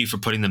shame on you for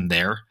putting them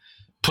there.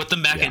 Put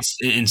them back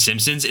in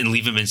Simpsons and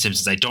leave them in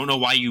Simpsons. I don't know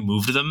why you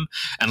moved them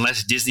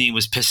unless Disney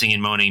was pissing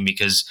and moaning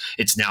because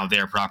it's now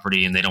their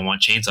property and they don't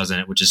want chainsaws in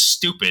it, which is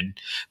stupid.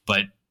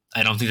 But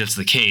I don't think that's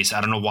the case. I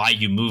don't know why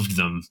you moved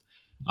them.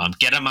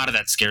 Get them out of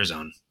that scare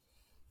zone.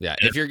 Yeah,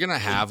 if you're gonna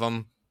have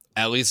them,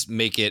 at least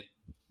make it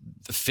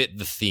fit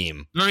the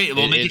theme. Right.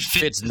 Well, it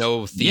fits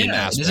no theme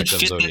aspect of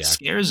Zodiac. That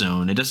scare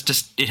zone.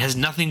 It has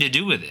nothing to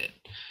do with it.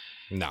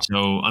 No.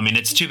 So, I mean,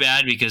 it's too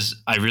bad because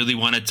I really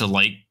wanted to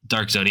like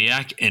Dark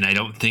Zodiac, and I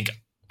don't think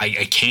I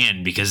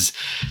can because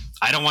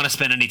I don't want to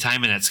spend any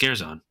time in that scare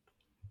zone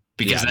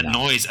because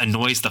noise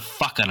annoys the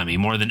fuck out of me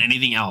more than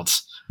anything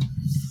else.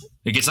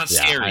 Like, it's not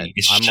scary.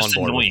 I'm just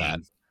on board annoying. With that.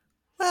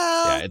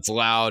 Yeah, it's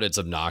loud, it's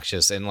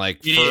obnoxious, and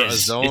like for a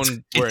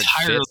zone where it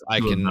fits, I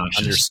can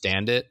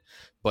understand it.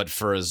 But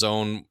for a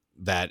zone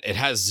that it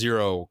has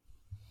zero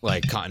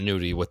like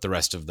continuity with the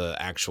rest of the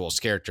actual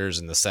characters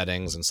and the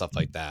settings and stuff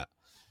like that.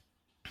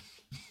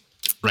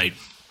 Right.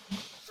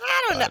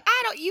 I don't know.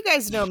 You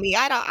guys know me.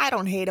 I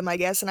don't hate him, I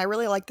guess, and I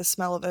really like the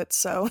smell of it,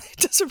 so it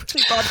doesn't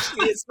really bother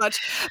me as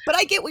much. But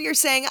I get what you're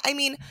saying. I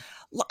mean,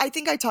 I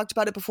think I talked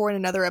about it before in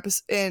another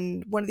episode,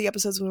 in one of the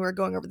episodes when we were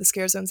going over the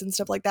scare zones and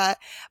stuff like that.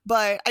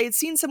 But I had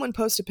seen someone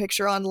post a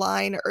picture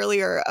online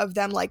earlier of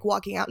them like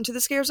walking out into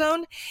the scare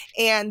zone,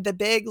 and the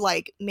big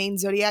like main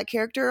Zodiac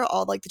character,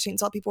 all like the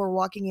chainsaw people were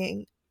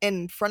walking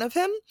in front of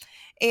him.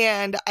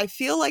 And I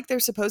feel like they're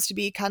supposed to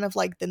be kind of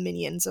like the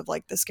minions of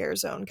like the scare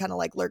zone, kind of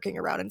like lurking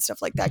around and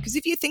stuff like that. Because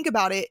if you think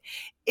about it,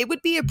 it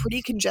would be a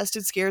pretty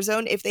congested scare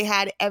zone if they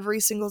had every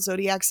single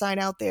Zodiac sign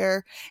out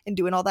there and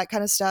doing all that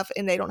kind of stuff,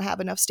 and they don't have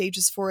enough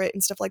stages for it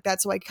and stuff like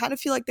that. So I kind of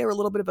feel like they were a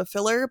little bit of a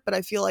filler, but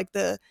I feel like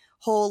the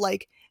whole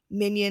like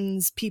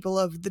minions, people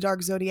of the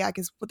Dark Zodiac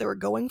is what they were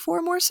going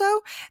for more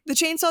so. The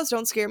chainsaws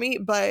don't scare me,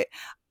 but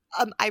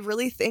I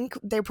really think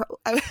they're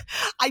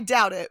I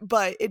doubt it,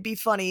 but it'd be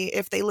funny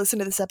if they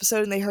listened to this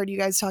episode and they heard you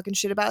guys talking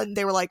shit about it and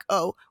they were like,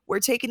 oh, we're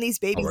taking these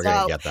babies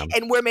out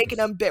and we're making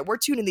them we're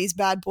tuning these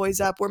bad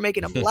boys up. We're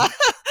making them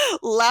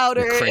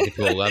louder. Crank it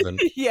to 11.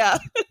 Yeah.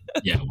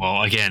 Yeah.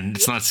 Well, again,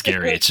 it's not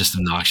scary. It's just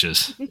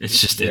obnoxious. It's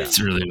just, it's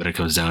really what it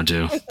comes down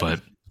to. But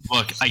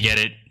look, I get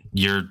it.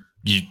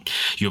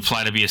 You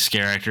apply to be a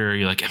scare actor.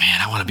 You're like,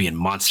 man, I want to be in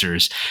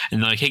Monsters.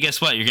 And they're like, hey, guess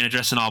what? You're going to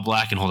dress in all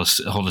black and hold a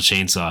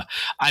chainsaw.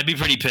 I'd be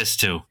pretty pissed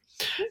too.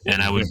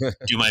 And I would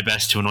do my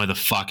best to annoy the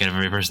fuck out of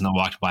every person that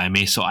walked by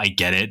me. So I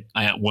get it.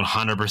 I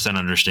 100%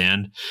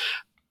 understand.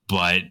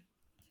 But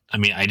I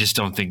mean, I just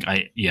don't think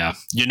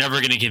you're never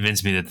going to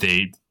convince me that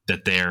they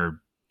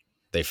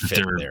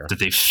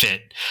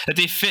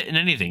fit in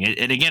anything.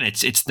 And again,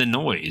 it's the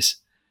noise.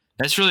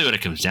 That's really what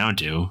it comes down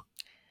to.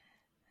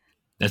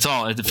 That's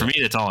all for me.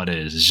 That's all it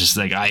is. It's just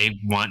like, I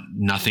want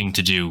nothing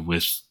to do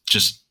with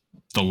just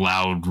the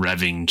loud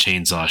revving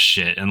chainsaw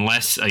shit,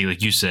 unless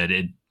like you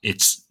said,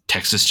 it's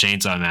Texas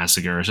Chainsaw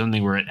Massacre or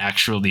something where it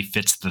actually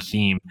fits the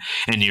theme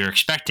and you're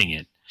expecting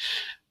it.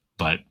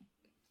 But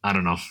I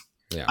don't know.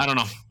 Yeah. I don't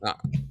know.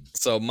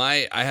 So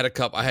I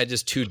had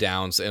just two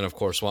downs. And of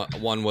course,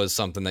 one was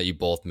something that you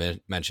both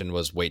mentioned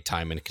was wait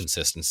time and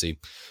consistency.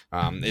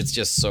 It's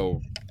just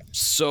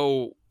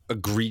so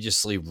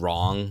egregiously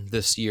wrong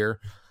this year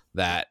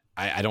that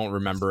I don't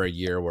remember a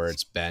year where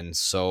it's been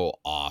so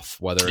off,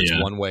 whether it's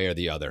one way or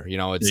the other. You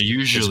know, it's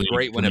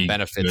great when it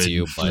benefits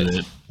you,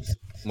 but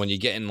when you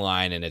get in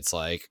line and it's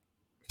like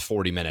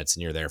 40 minutes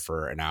and you're there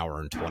for an hour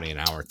and 20, an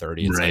hour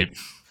 30, it's like,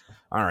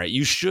 all right,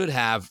 you should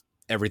have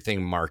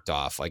everything marked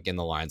off like in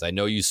the lines. I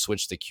know you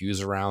switch the cues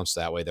around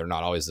so that way they're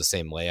not always the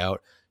same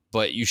layout,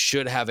 but you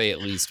should have at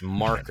least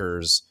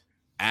markers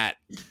at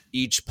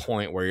each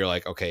point where you're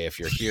like, okay, if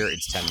you're here,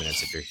 it's 10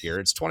 minutes. If you're here,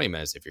 it's 20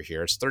 minutes. If you're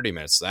here, it's 30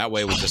 minutes. So that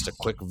way with just a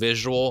quick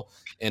visual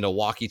and a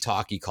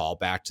walkie-talkie call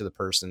back to the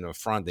person in the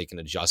front, they can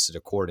adjust it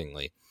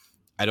accordingly.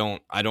 I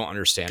don't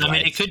understand. I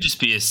mean, it could just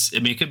be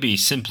it could be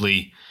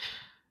simply,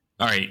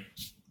 all right,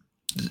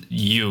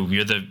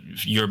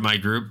 you're my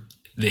group.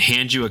 They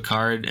hand you a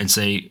card and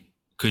say,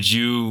 could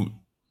you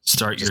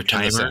start your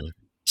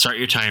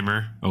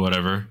timer or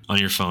whatever on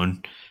your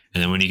phone?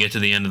 And then when you get to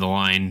the end of the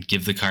line,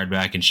 give the card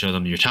back and show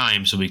them your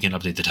time so we can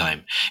update the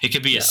time. It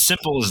could be as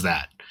simple as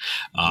that.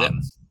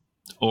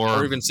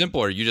 Or even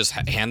simpler, you just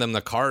hand them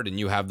the card and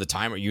you have the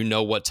timer. You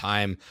know what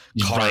time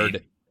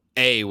card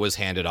A was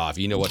handed off.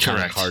 You know what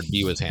time card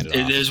B was handed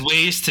off. There's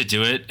ways to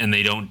do it, and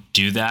they don't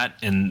do that.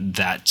 And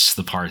that's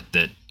the part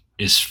that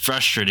is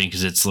frustrating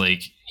because it's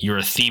like you're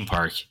a theme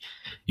park.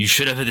 You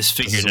should have this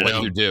figured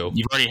out.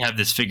 You already have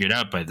this figured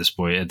out by this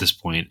point. At this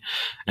point,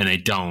 and they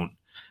don't.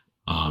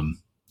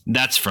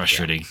 That's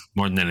frustrating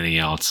more than anything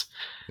else.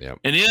 Yep.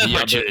 And the other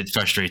part that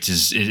frustrates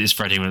is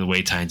frustrating with the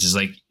wait times is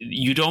like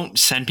you don't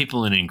send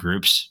people in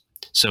groups.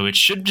 So it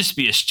should just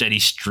be a steady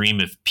stream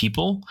of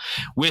people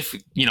with,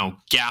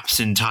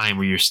 gaps in time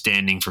where you're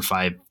standing for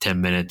 5-10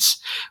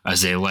 minutes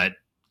as they let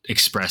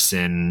express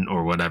in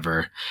or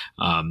whatever.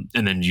 And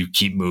then you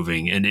keep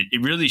moving. And it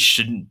really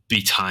shouldn't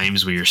be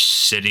times where you're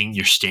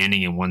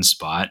standing in one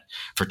spot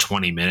for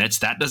 20 minutes.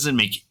 That doesn't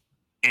make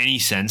any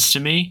sense to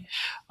me.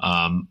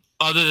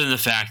 Other than the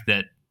fact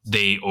that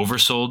they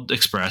oversold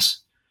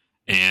Express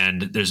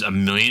and there's a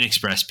million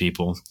Express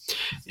people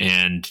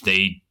and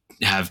they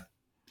have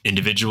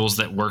individuals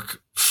that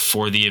work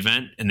for the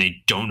event and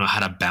they don't know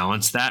how to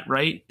balance that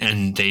right.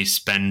 And they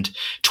spend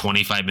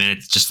 25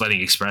 minutes just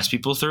letting Express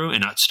people through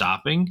and not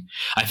stopping.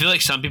 I feel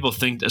like some people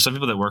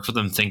that work for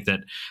them think that,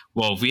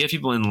 well, if we have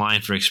people in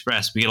line for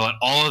Express, we got to let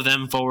all of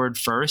them forward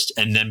first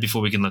and then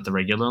before we can let the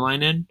regular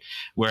line in.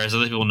 Whereas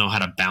other people know how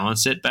to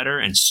balance it better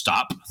and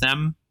stop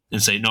them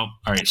and say, nope,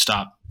 all right,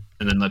 stop.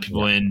 And then let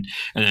people in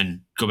and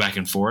then go back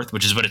and forth,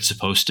 which is what it's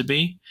supposed to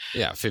be.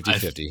 Yeah,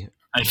 50-50.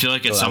 I feel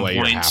like at some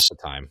points, half the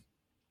time.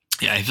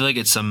 Yeah, I feel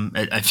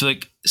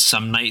like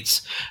some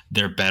nights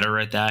they're better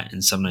at that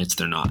and some nights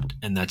they're not.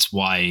 And that's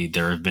why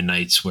there have been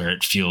nights where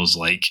it feels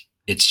like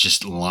it's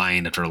just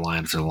line after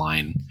line after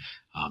line.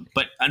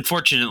 But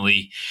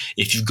unfortunately,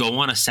 if you go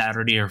on a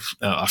Saturday or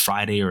a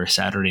Friday or a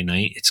Saturday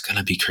night, it's going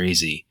to be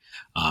crazy.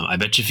 I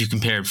bet you if you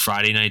compared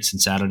Friday nights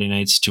and Saturday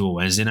nights to a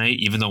Wednesday night,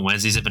 even though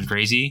Wednesdays have been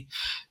crazy,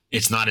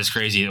 it's not as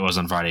crazy as it was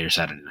on Friday or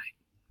Saturday night.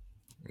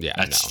 Yeah,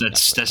 that's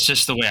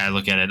just the way I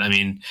look at it. I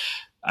mean,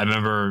 I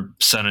remember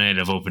Sunday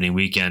night of opening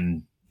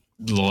weekend,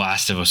 The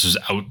Last of Us was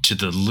out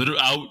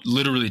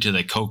literally to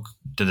that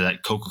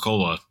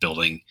Coca-Cola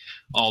building,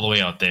 all the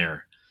way out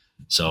there.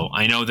 So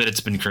I know that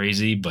it's been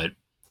crazy, but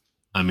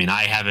I mean,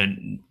 I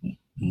haven't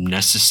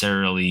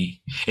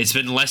necessarily. It's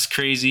been less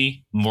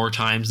crazy more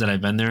times that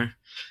I've been there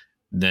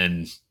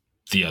than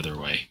the other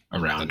way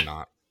around.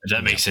 If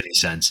that makes any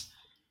sense.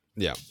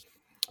 Yeah.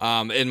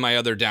 And my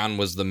other down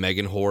was the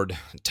Megan Horde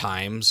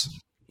times.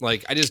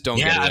 Like, I just don't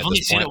get it. I've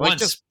only seen it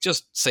once.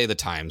 Just say the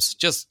times.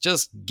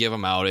 Just give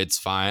them out. It's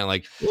fine.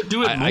 Like, we'll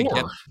do it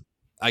more.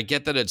 I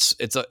get that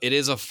it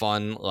is a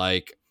fun,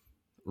 like,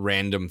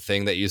 random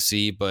thing that you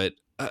see, but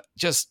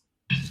just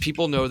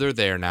people know they're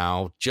there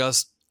now.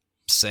 Just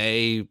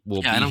say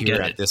we'll be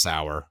here at this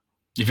hour.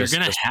 If you're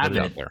going to have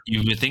it,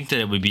 you would think that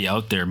it would be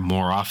out there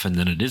more often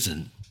than it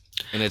isn't.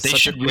 And it's they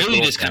should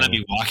really just kind of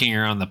be walking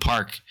around the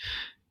park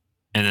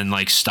and then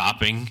like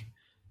stopping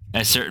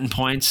at certain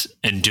points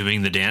and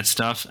doing the dance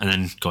stuff and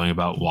then going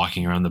about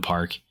walking around the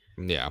park.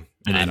 Yeah.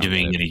 And then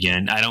doing it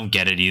again. I don't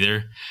get it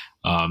either.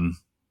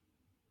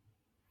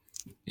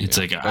 It's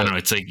like, I don't know.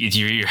 It's like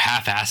you're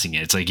half-assing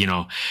it. It's like,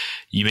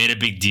 you made a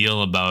big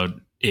deal about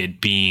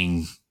it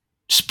being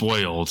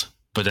spoiled,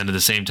 but then at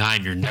the same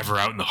time, you're never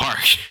out in the park.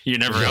 You're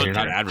never out there. You're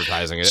not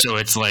advertising it. So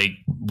it's like,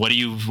 what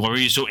were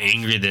you so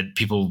angry that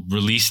people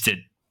released it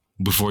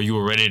before you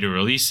were ready to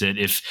release it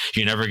if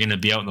you're never going to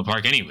be out in the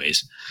park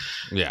anyways?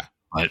 Yeah.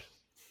 But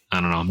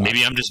I don't know.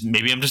 Maybe I'm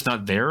just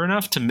not there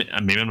enough to,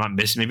 maybe I'm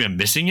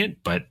missing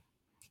it, but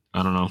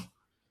I don't know.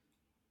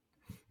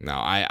 No,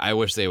 I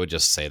wish they would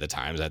just say the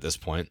times at this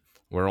point.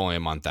 We're only a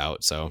month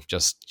out, so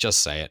just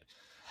say it.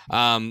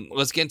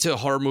 Let's get into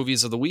horror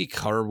movies of the week,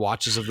 horror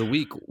watches of the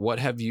week. What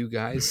have you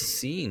guys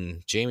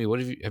seen? Jamie,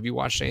 have you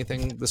watched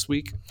anything this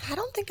week? I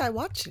don't think I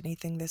watched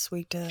anything this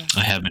week.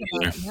 I haven't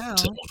either.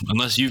 So,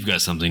 unless you've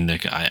got something,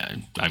 Nick,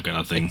 I've got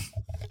nothing.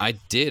 I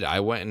did.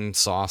 I went and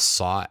saw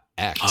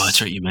X. Oh,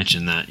 that's right. You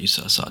mentioned that. You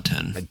saw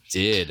 10. I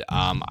did.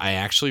 I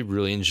actually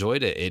really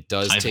enjoyed it. It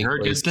does. I've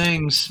heard good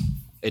things.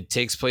 It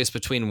takes place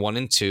between 1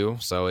 and 2,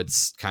 so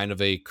it's kind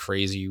of a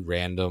crazy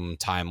random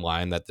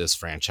timeline that this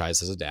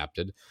franchise has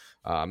adapted.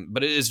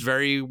 But it is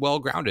very well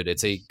grounded.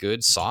 It's a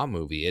good Saw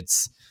movie.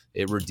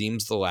 It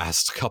redeems the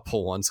last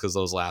couple ones because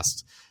those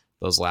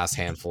last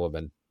handful have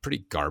been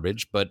pretty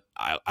garbage. But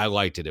I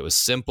liked it. It was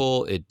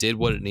simple. It did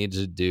what it needed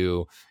to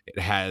do. It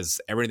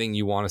has everything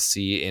you want to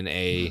see in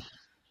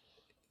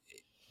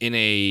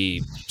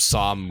a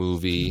Saw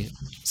movie.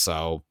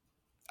 So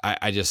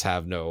I just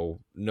have no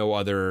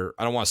other.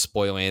 I don't want to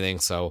spoil anything,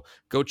 so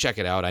go check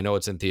it out. I know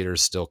it's in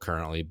theaters still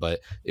currently,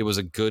 but it was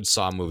a good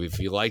Saw movie. If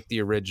you like the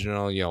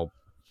original,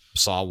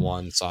 Saw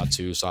 1, Saw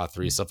 2, Saw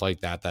 3, stuff like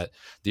that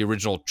the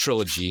original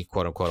trilogy,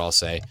 quote unquote, I'll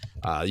say,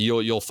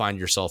 you'll find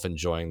yourself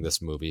enjoying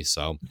this movie.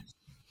 So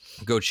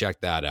go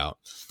check that out.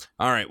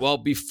 All right. Well,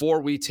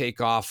 before we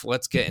take off,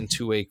 let's get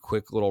into a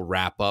quick little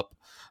wrap up.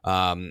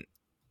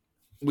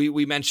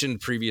 We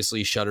mentioned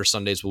previously Shudder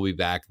Sundays will be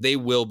back. They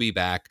will be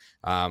back.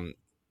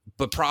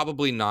 But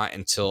probably not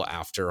until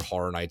after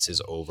Horror Nights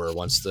is over,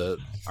 once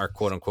our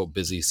quote unquote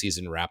busy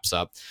season wraps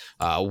up.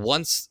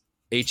 Once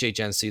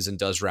HHN season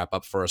does wrap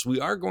up for us, we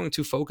are going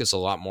to focus a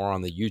lot more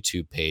on the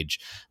YouTube page.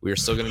 We are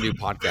still going to do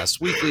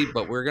podcasts weekly,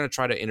 but we're going to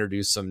try to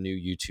introduce some new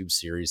YouTube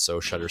series. So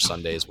Shudder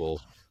Sundays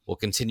will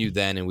continue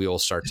then, and we will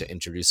start to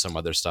introduce some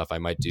other stuff. I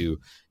might do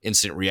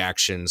instant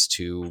reactions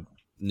to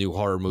new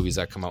horror movies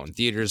that come out in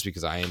theaters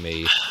because I am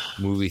a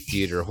movie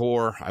theater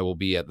whore. I will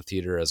be at the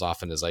theater as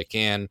often as I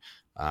can.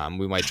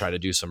 We might try to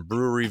do some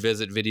brewery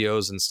visit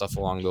videos and stuff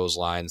along those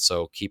lines.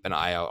 So keep an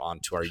eye out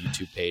onto our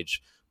YouTube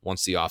page.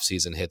 Once the off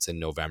season hits in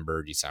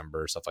November,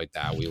 December, stuff like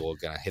that, we will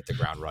gonna hit the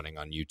ground running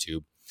on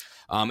YouTube.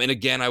 And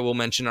again, I will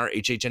mention our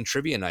HHN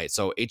trivia night.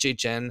 So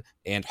HHN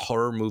and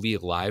horror movie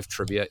live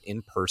trivia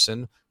in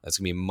person. That's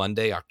going to be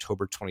Monday,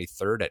 October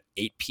 23rd at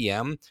 8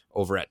 p.m.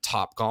 over at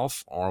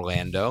Topgolf,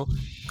 Orlando.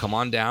 Come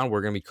on down.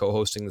 We're going to be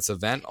co-hosting this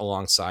event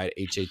alongside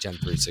HHN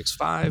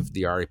 365,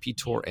 the RAP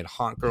Tour, and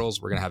Haunt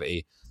Girls. We're going to have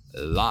a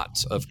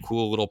lot of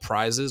cool little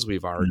prizes.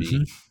 We've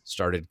already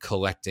started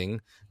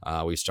collecting.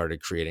 We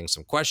started creating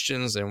some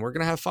questions, and we're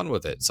going to have fun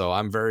with it. So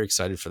I'm very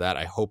excited for that.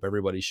 I hope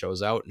everybody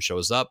shows out and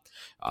shows up.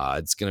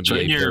 It's going to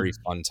be a very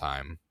fun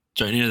time.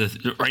 It's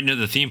right near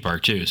the theme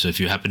park, too. So if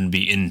you happen to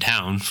be in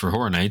town for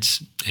Horror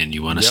Nights and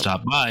you want to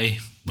stop by,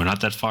 we're not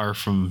that far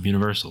from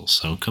Universal.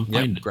 So come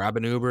find it. Grab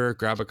an Uber,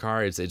 grab a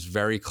car. It's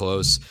very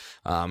close.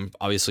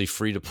 Obviously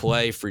free to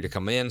play, free to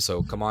come in.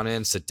 So come on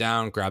in, sit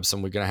down, grab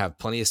some. We're going to have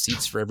plenty of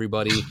seats for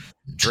everybody.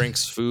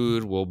 Drinks,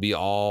 food. We'll be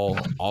all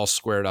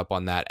squared up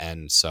on that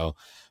end. So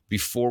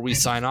before we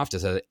sign off,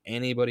 does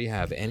anybody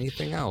have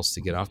anything else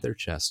to get off their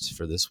chest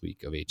for this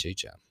week of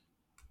HHM?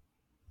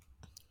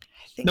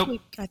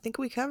 I think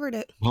we covered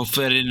it.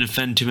 Hopefully I didn't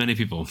offend too many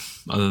people.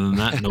 Other than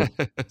that, nope.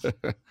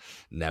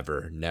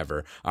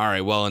 Never. All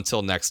right. Well,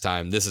 until next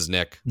time, this is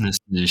Nick. This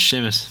is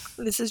Seamus.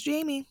 This is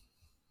Jamie.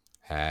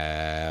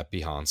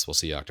 Happy Haunts. We'll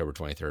see you October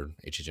 23rd.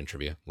 HHN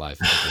Trivia live.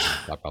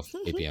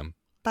 8 p.m.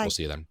 Bye. We'll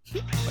see you then.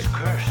 Bye.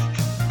 Cursed.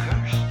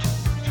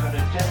 It's got a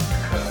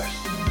death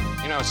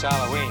curse. You know, it's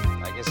Halloween.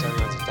 I guess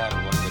everyone's entitled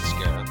to one good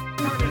scare, huh?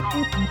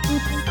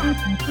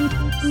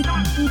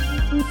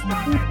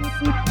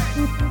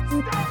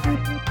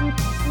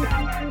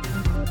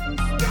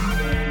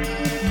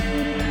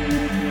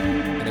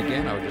 And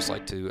again, I would just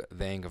like to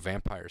thank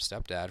Vampire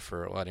Stepdad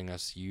for letting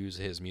us use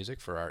his music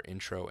for our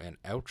intro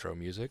and outro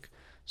music.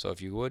 So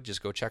if you would,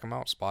 just go check him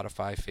out.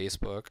 Spotify,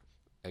 Facebook.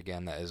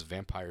 Again, that is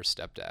Vampire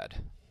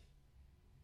Stepdad.